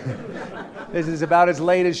 but this is about as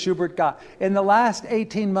late as Schubert got. In the last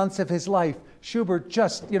 18 months of his life, Schubert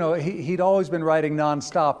just, he'd always been writing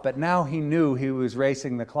nonstop, but now he knew he was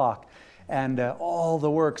racing the clock. And all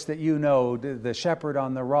the works that you know, The Shepherd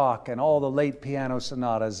on the Rock, and all the late piano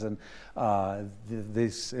sonatas, and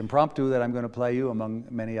this impromptu that I'm going to play you, among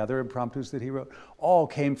many other impromptus that he wrote, all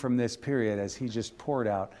came from this period as he just poured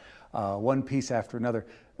out one piece after another.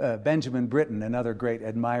 Benjamin Britten, another great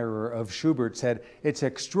admirer of Schubert, said, "It's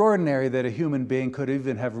extraordinary that a human being could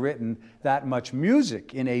even have written that much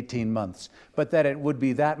music in 18 months, but that it would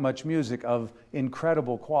be that much music of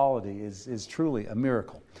incredible quality is truly a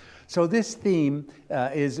miracle." So this theme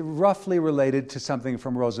is roughly related to something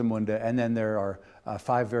from Rosamunde, and then there are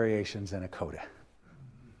 5 variations and a coda.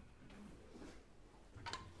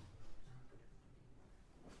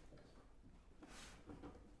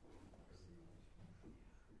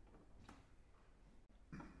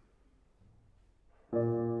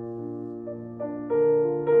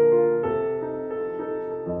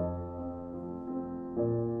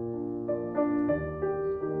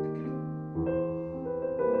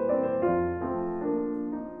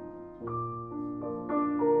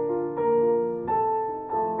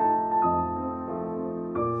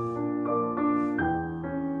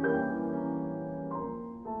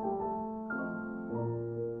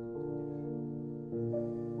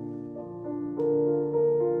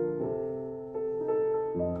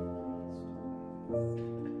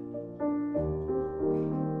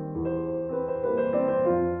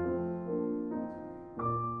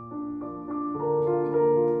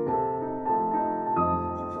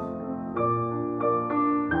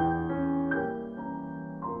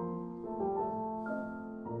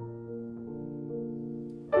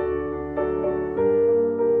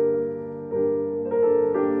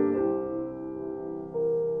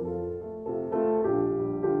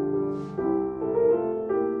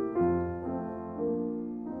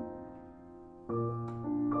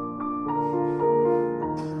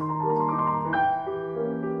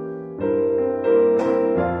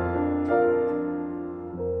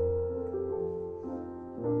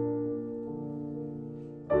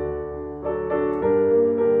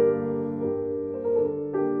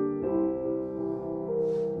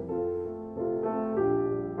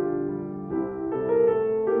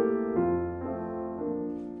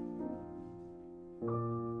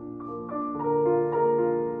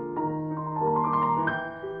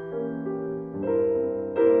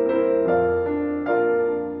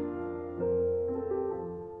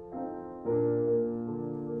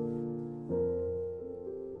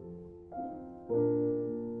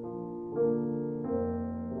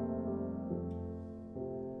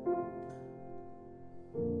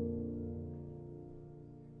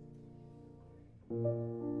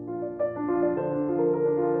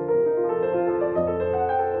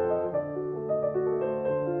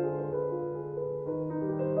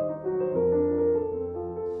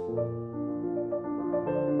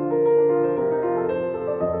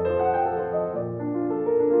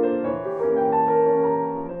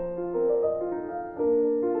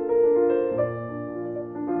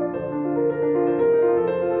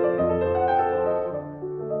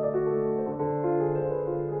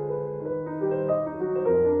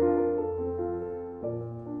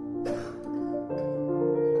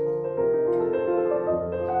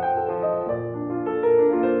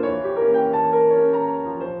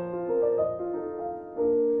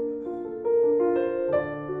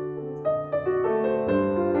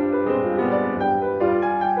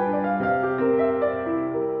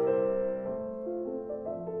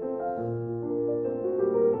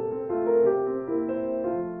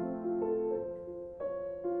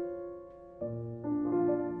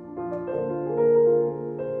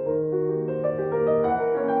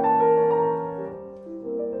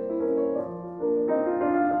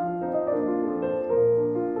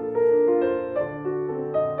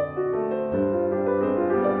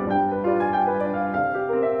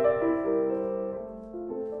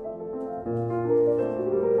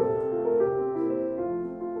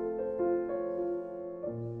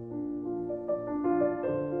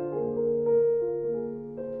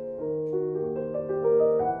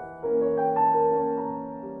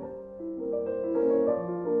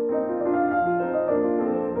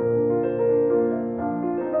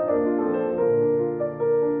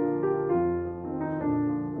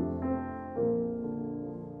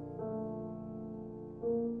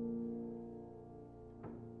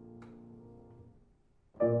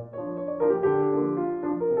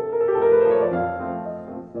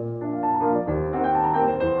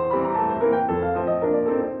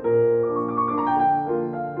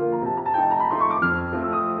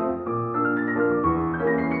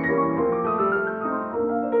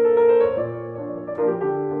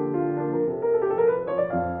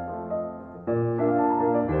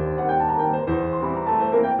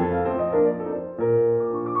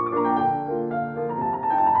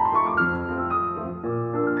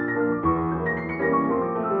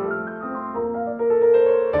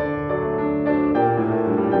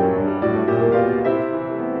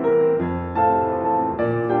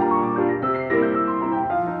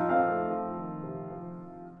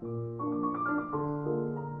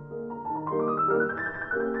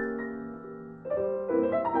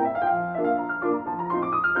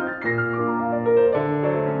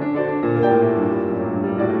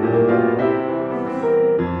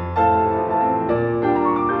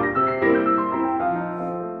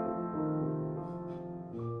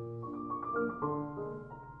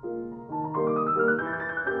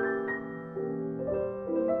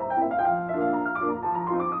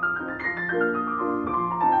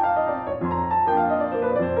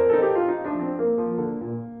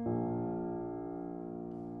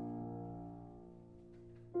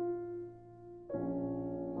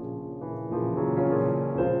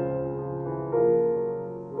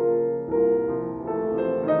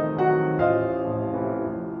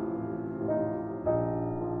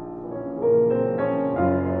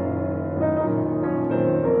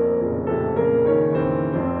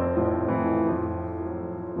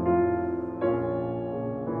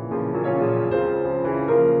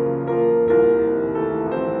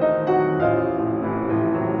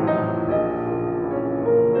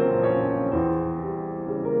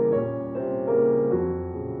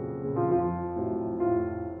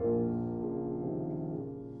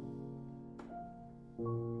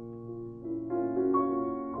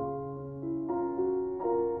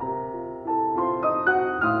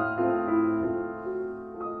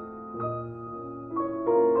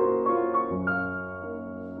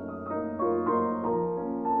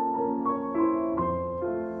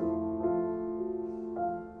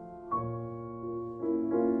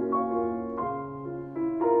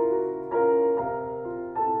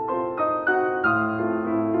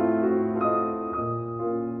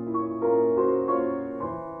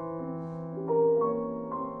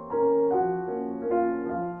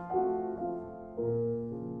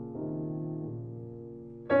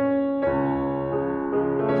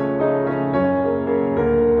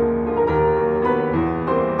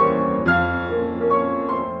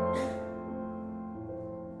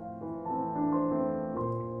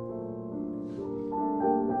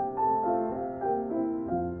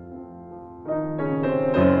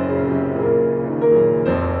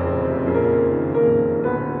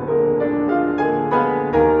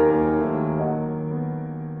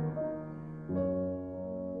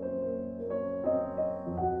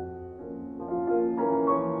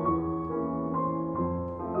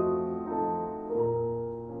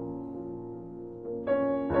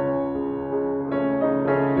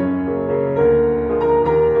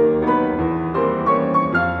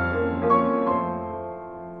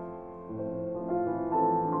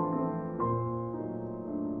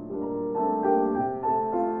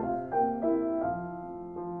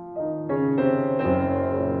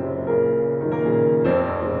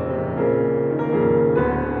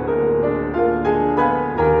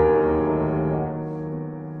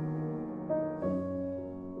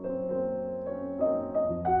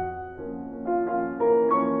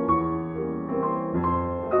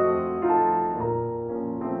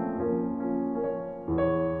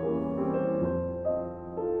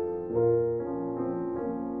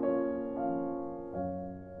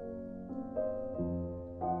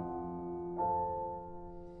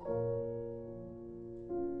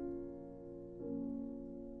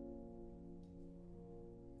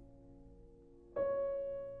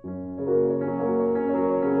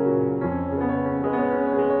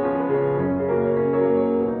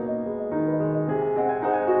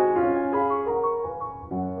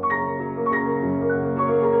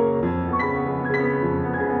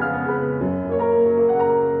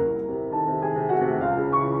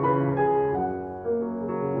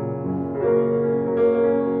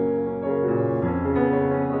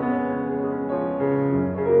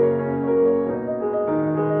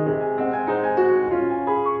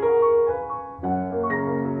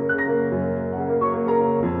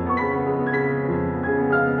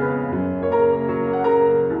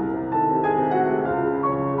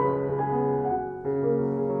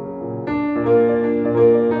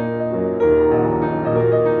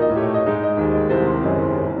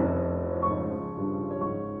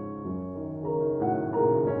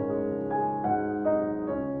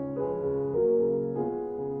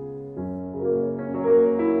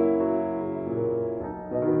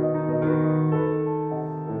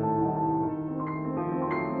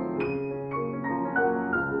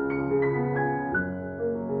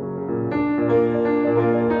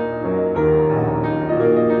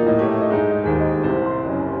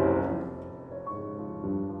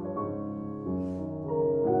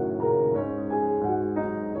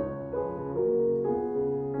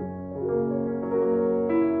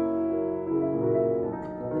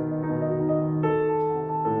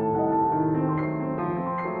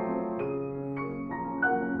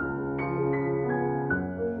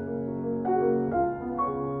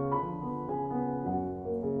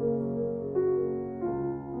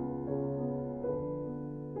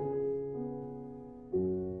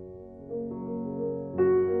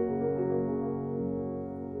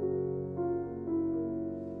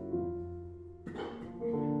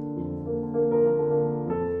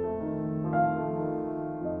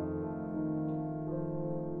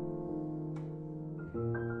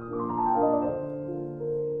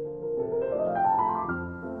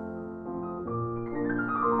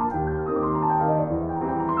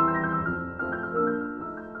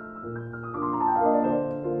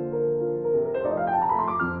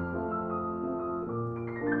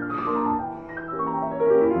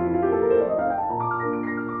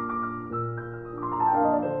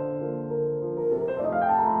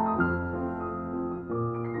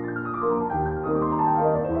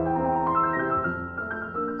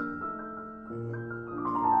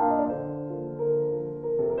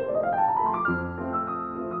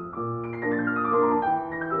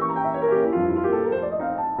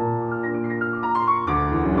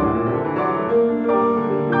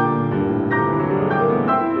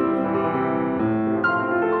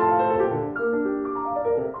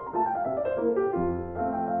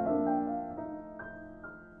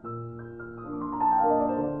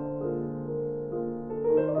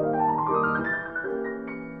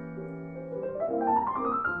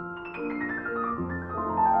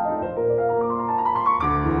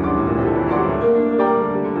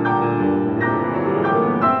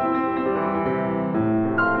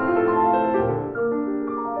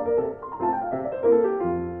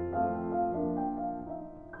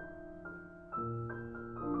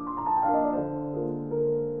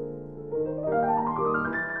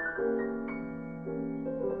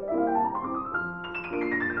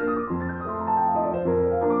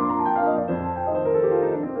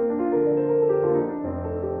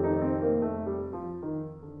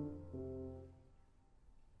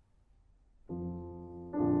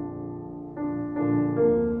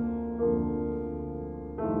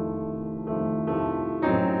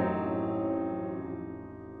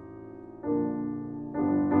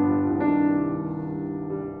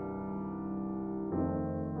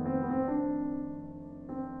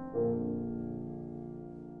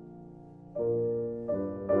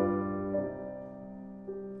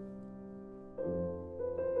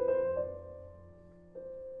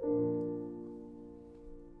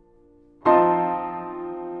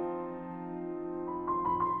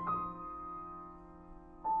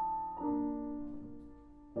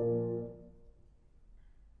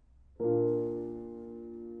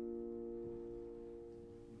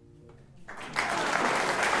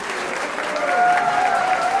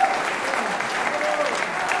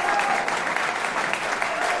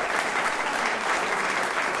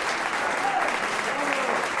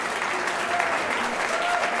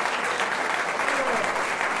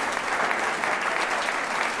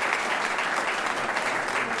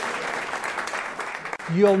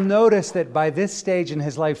 You'll notice that by this stage in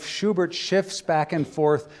his life, Schubert shifts back and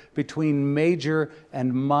forth between major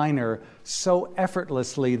and minor so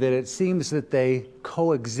effortlessly that it seems that they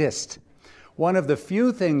coexist. One of the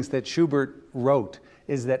few things that Schubert wrote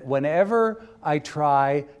is that whenever I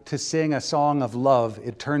try to sing a song of love,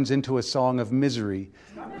 it turns into a song of misery.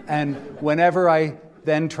 And whenever I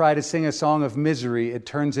then try to sing a song of misery, it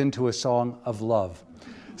turns into a song of love.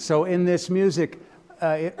 So in this music,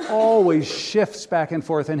 it always shifts back and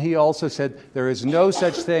forth. And he also said, there is no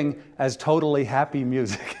such thing as totally happy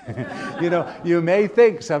music. You may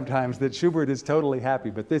think sometimes that Schubert is totally happy,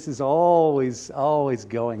 but this is always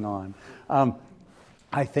going on.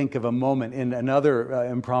 I think of a moment in another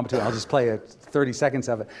impromptu, I'll just play 30 seconds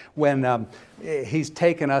of it, when he's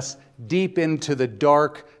taken us deep into the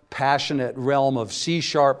dark, passionate realm of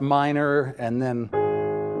C-sharp minor, and then...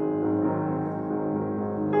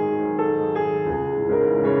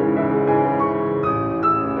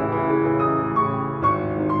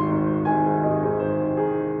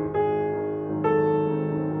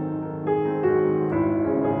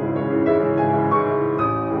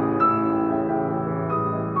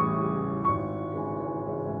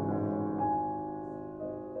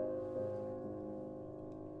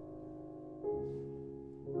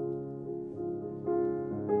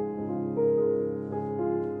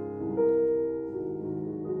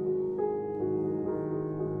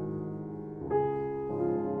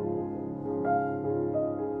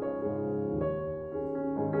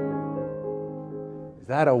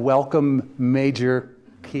 Is that a welcome major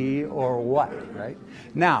key or what, right?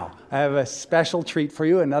 Now, I have a special treat for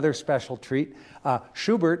you, another special treat.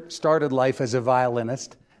 Schubert started life as a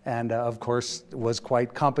violinist and, of course, was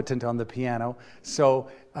quite competent on the piano.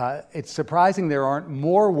 So it's surprising there aren't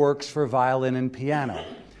more works for violin and piano.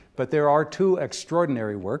 But there are two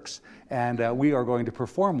extraordinary works, and we are going to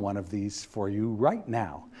perform one of these for you right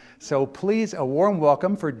now. So please, a warm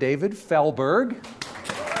welcome for David Fehlberg.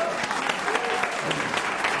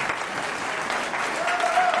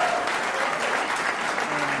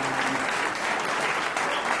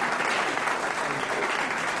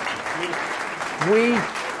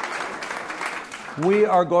 We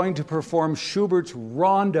are going to perform Schubert's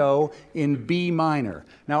Rondo in B minor.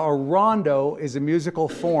 Now, a rondo is a musical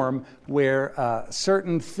form where a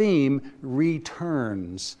certain theme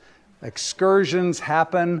returns. Excursions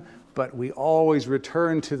happen, but we always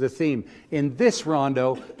return to the theme. In this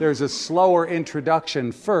rondo, there's a slower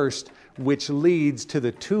introduction first, which leads to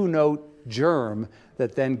the two-note germ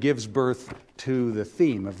that then gives birth to the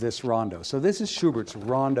theme of this rondo. So this is Schubert's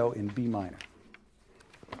Rondo in B minor.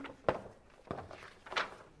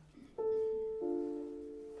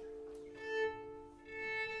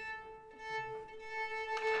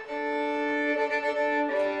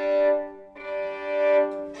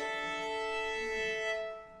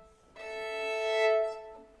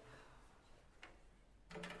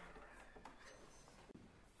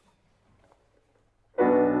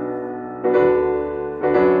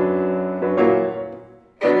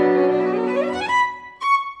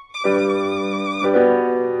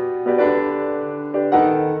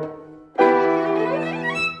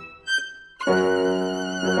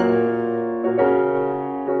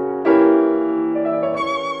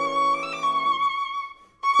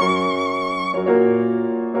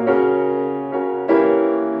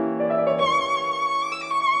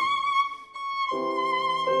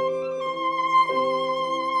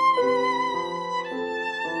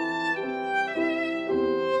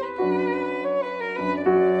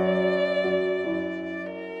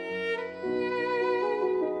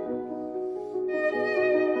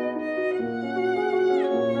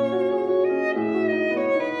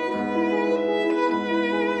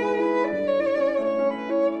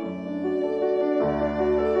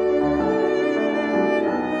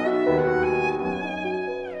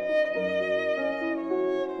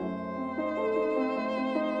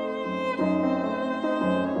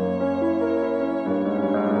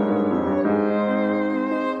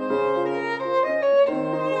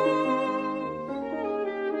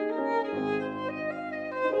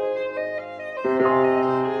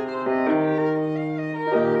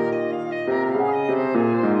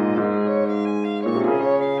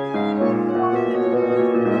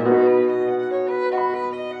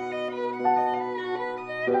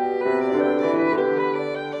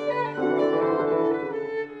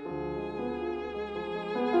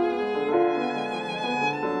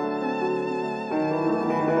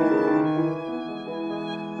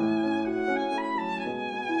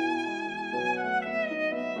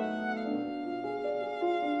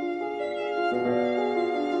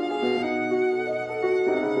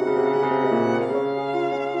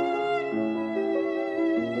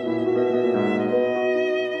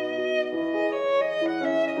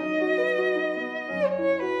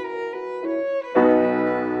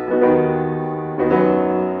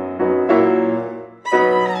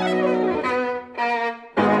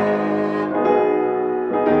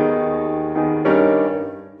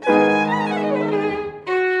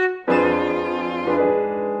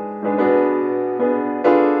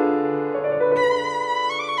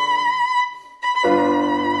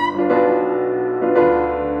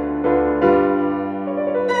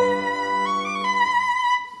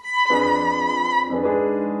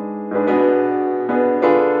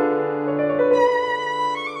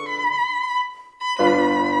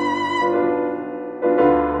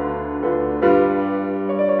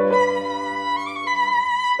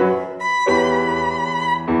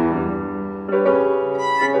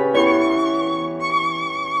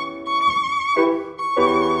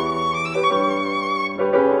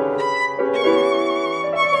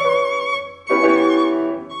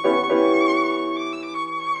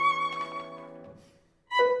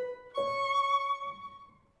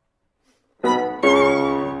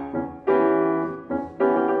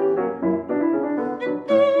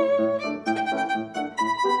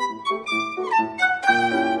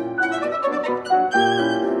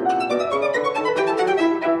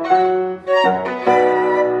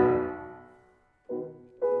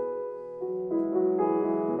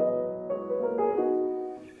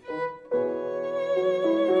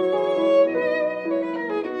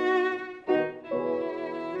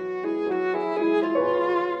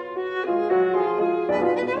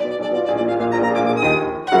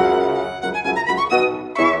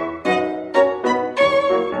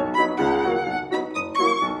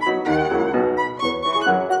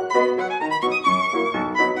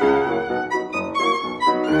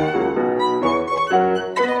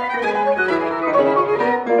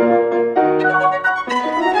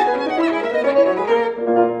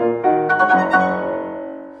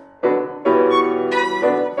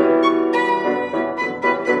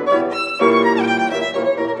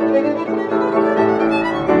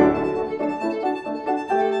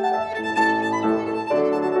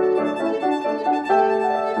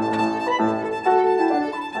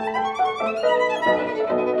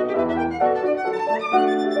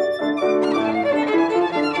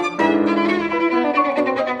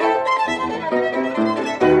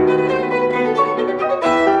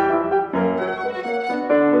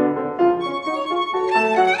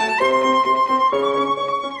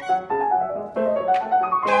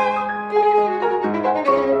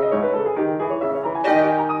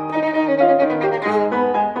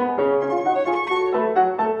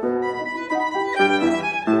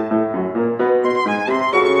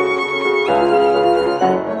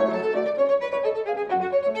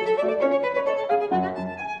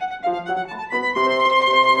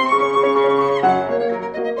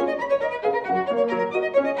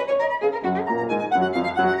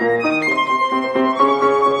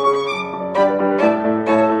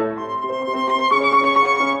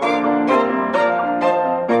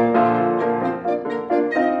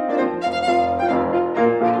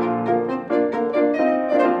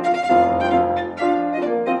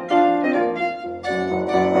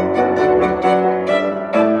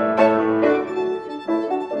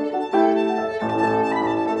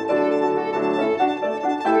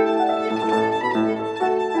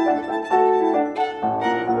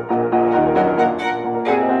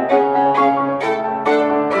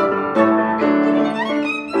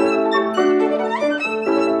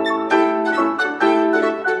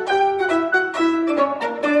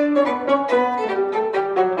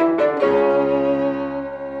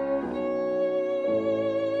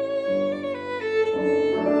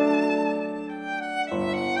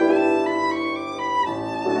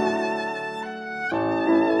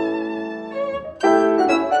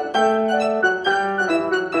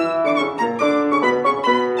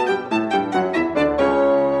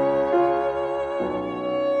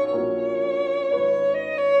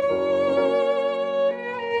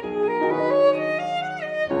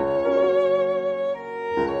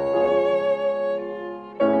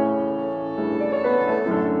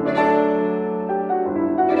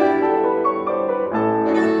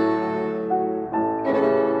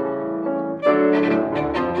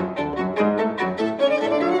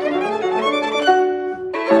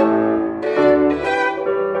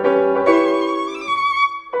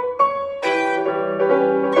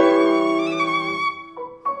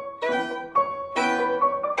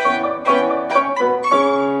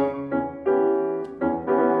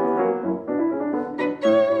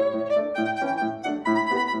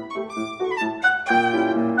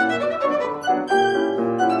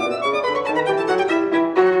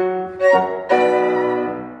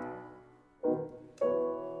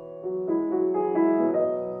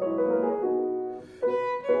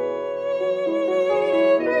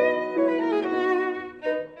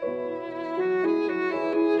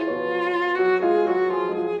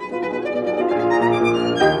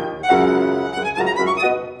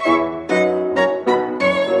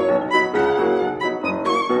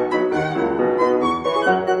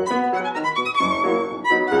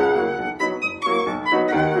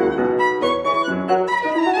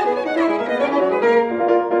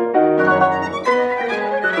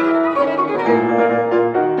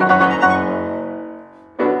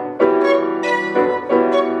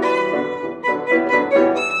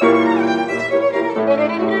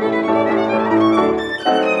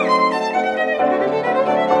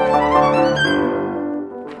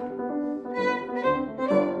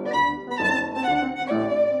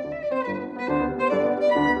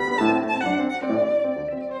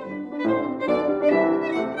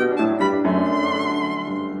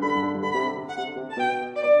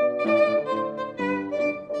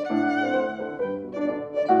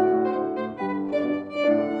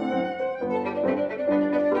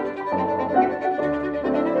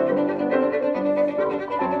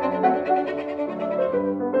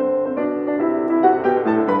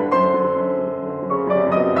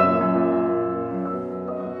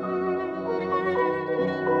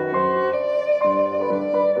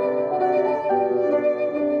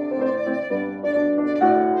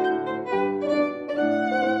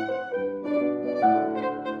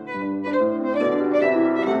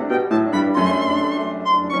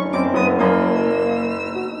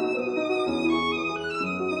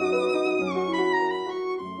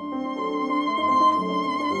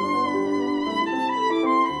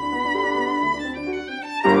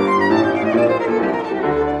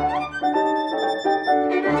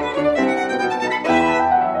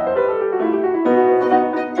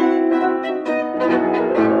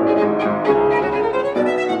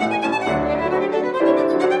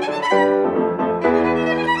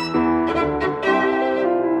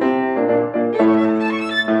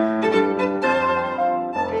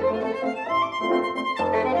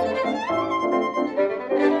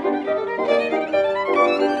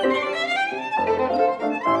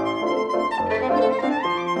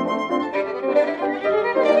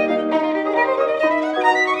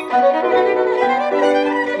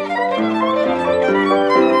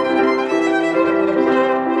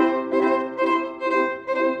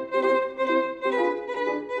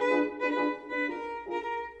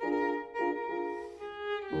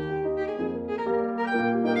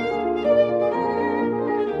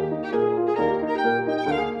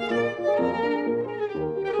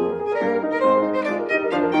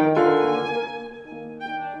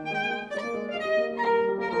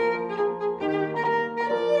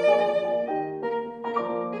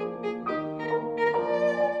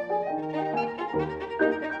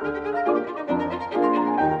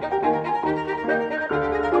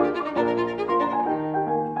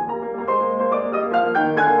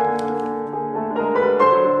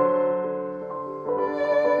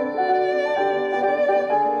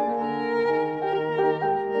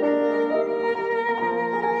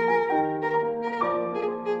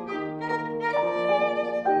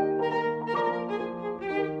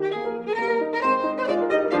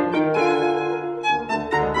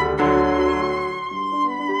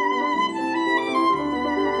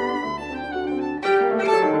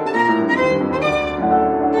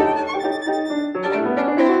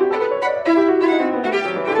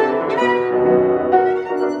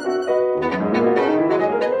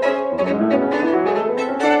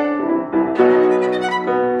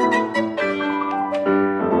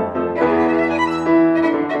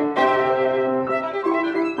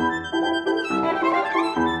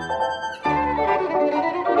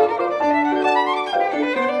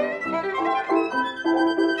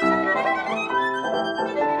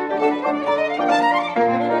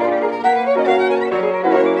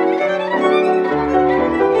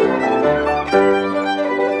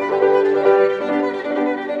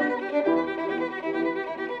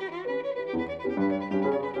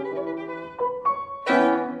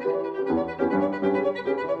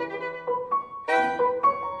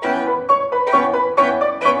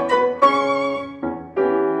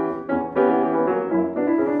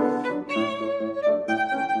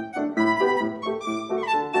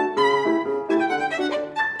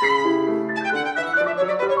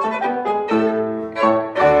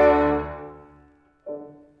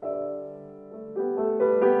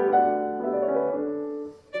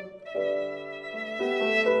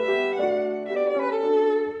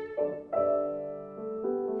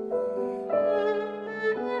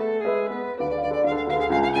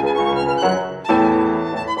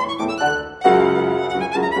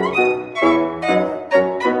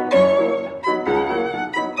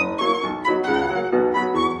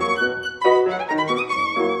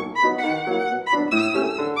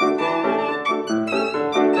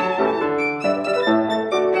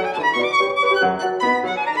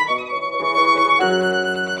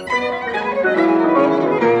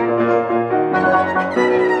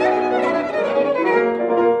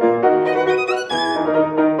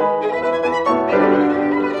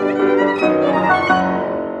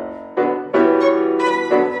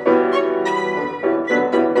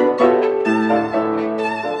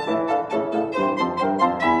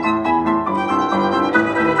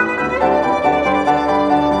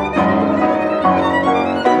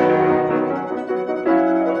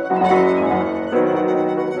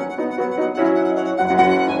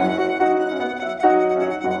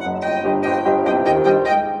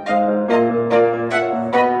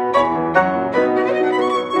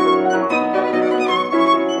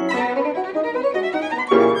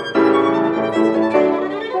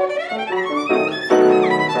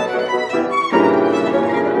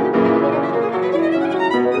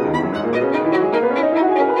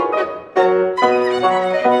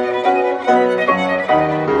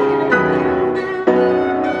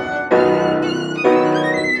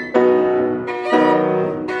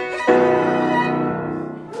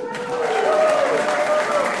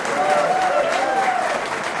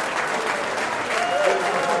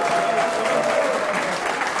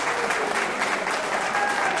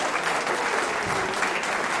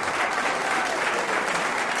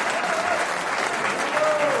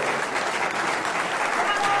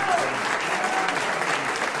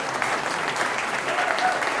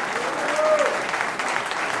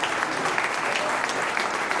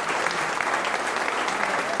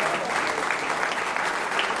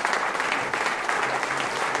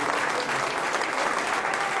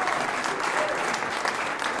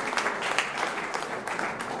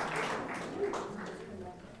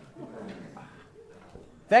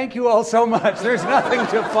 Thank you all so much. There's nothing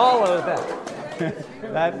to follow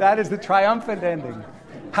that. That is the triumphant ending.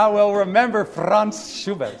 How we'll remember Franz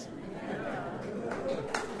Schubert.